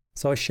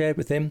 So I shared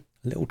with him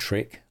a little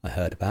trick I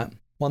heard about,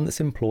 one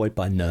that's employed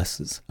by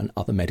nurses and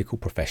other medical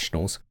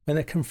professionals when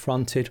they're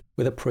confronted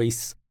with a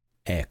priest's,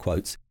 air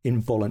quotes,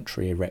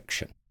 involuntary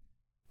erection.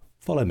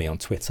 Follow me on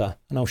Twitter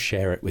and I'll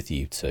share it with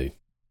you too.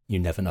 You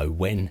never know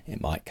when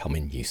it might come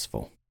in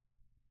useful.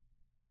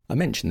 I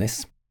mention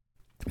this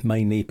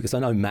mainly because I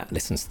know Matt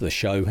listens to the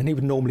show and he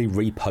would normally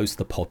repost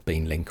the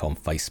Podbean link on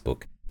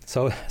Facebook.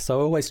 So I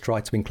always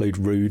try to include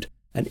rude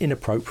and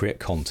inappropriate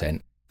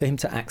content for him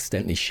to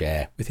accidentally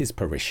share with his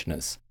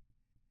parishioners.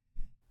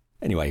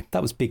 Anyway,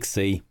 that was Big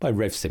C by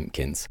Rev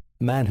Simpkins,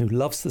 a man who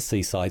loves the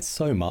seaside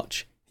so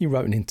much he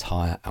wrote an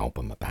entire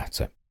album about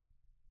it.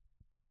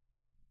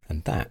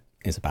 And that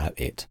is about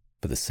it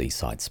for the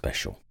Seaside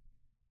Special.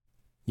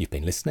 You've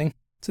been listening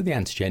to the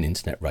Antigen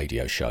Internet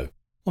Radio Show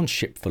on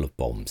Shipful of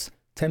Bombs,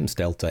 Thames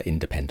Delta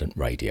Independent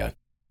Radio,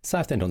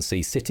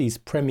 Southend-on-Sea City's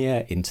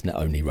premier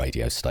internet-only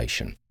radio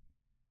station.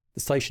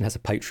 The station has a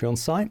Patreon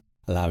site,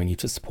 allowing you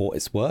to support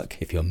its work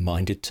if you're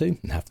minded to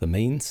and have the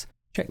means.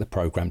 Check the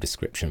programme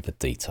description for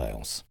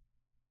details.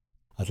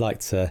 I'd like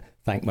to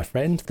thank my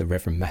friend, the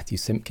Reverend Matthew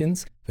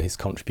Simpkins, for his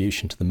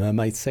contribution to the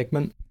Mermaid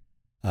segment.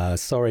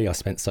 Sorry I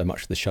spent so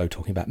much of the show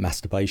talking about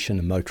masturbation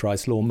and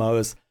motorised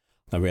lawnmowers.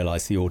 I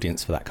realise the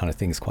audience for that kind of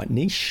thing is quite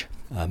niche.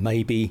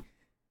 Maybe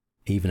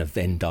even a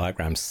Venn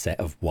diagram set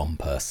of one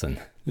person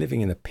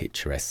living in the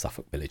picturesque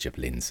Suffolk village of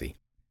Lindsay.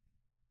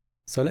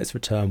 So let's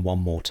return one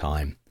more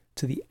time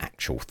to the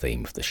actual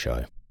theme of the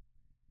show.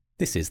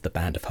 This is the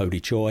Band of Holy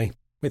Joy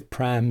with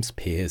Prams,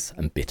 Piers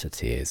and Bitter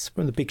Tears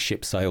from the Big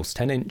Ship Sails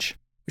 10-inch,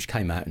 which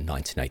came out in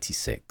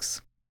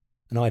 1986.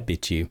 And I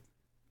bid you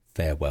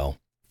farewell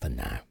for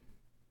now.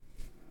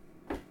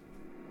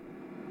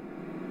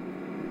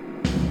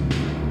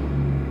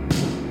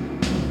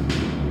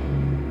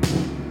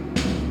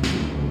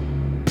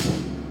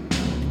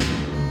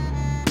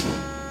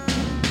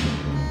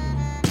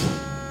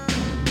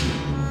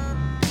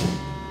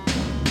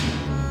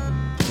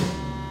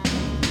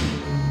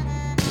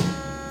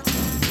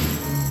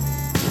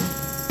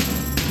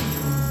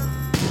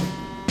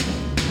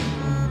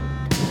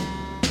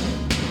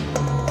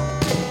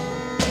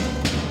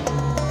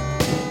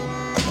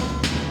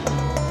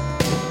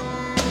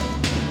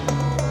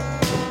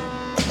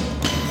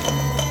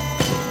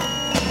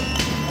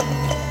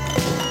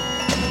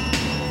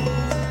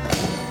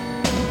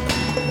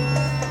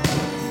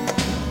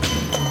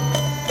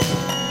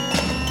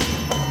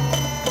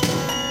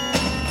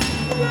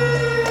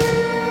 Yeah.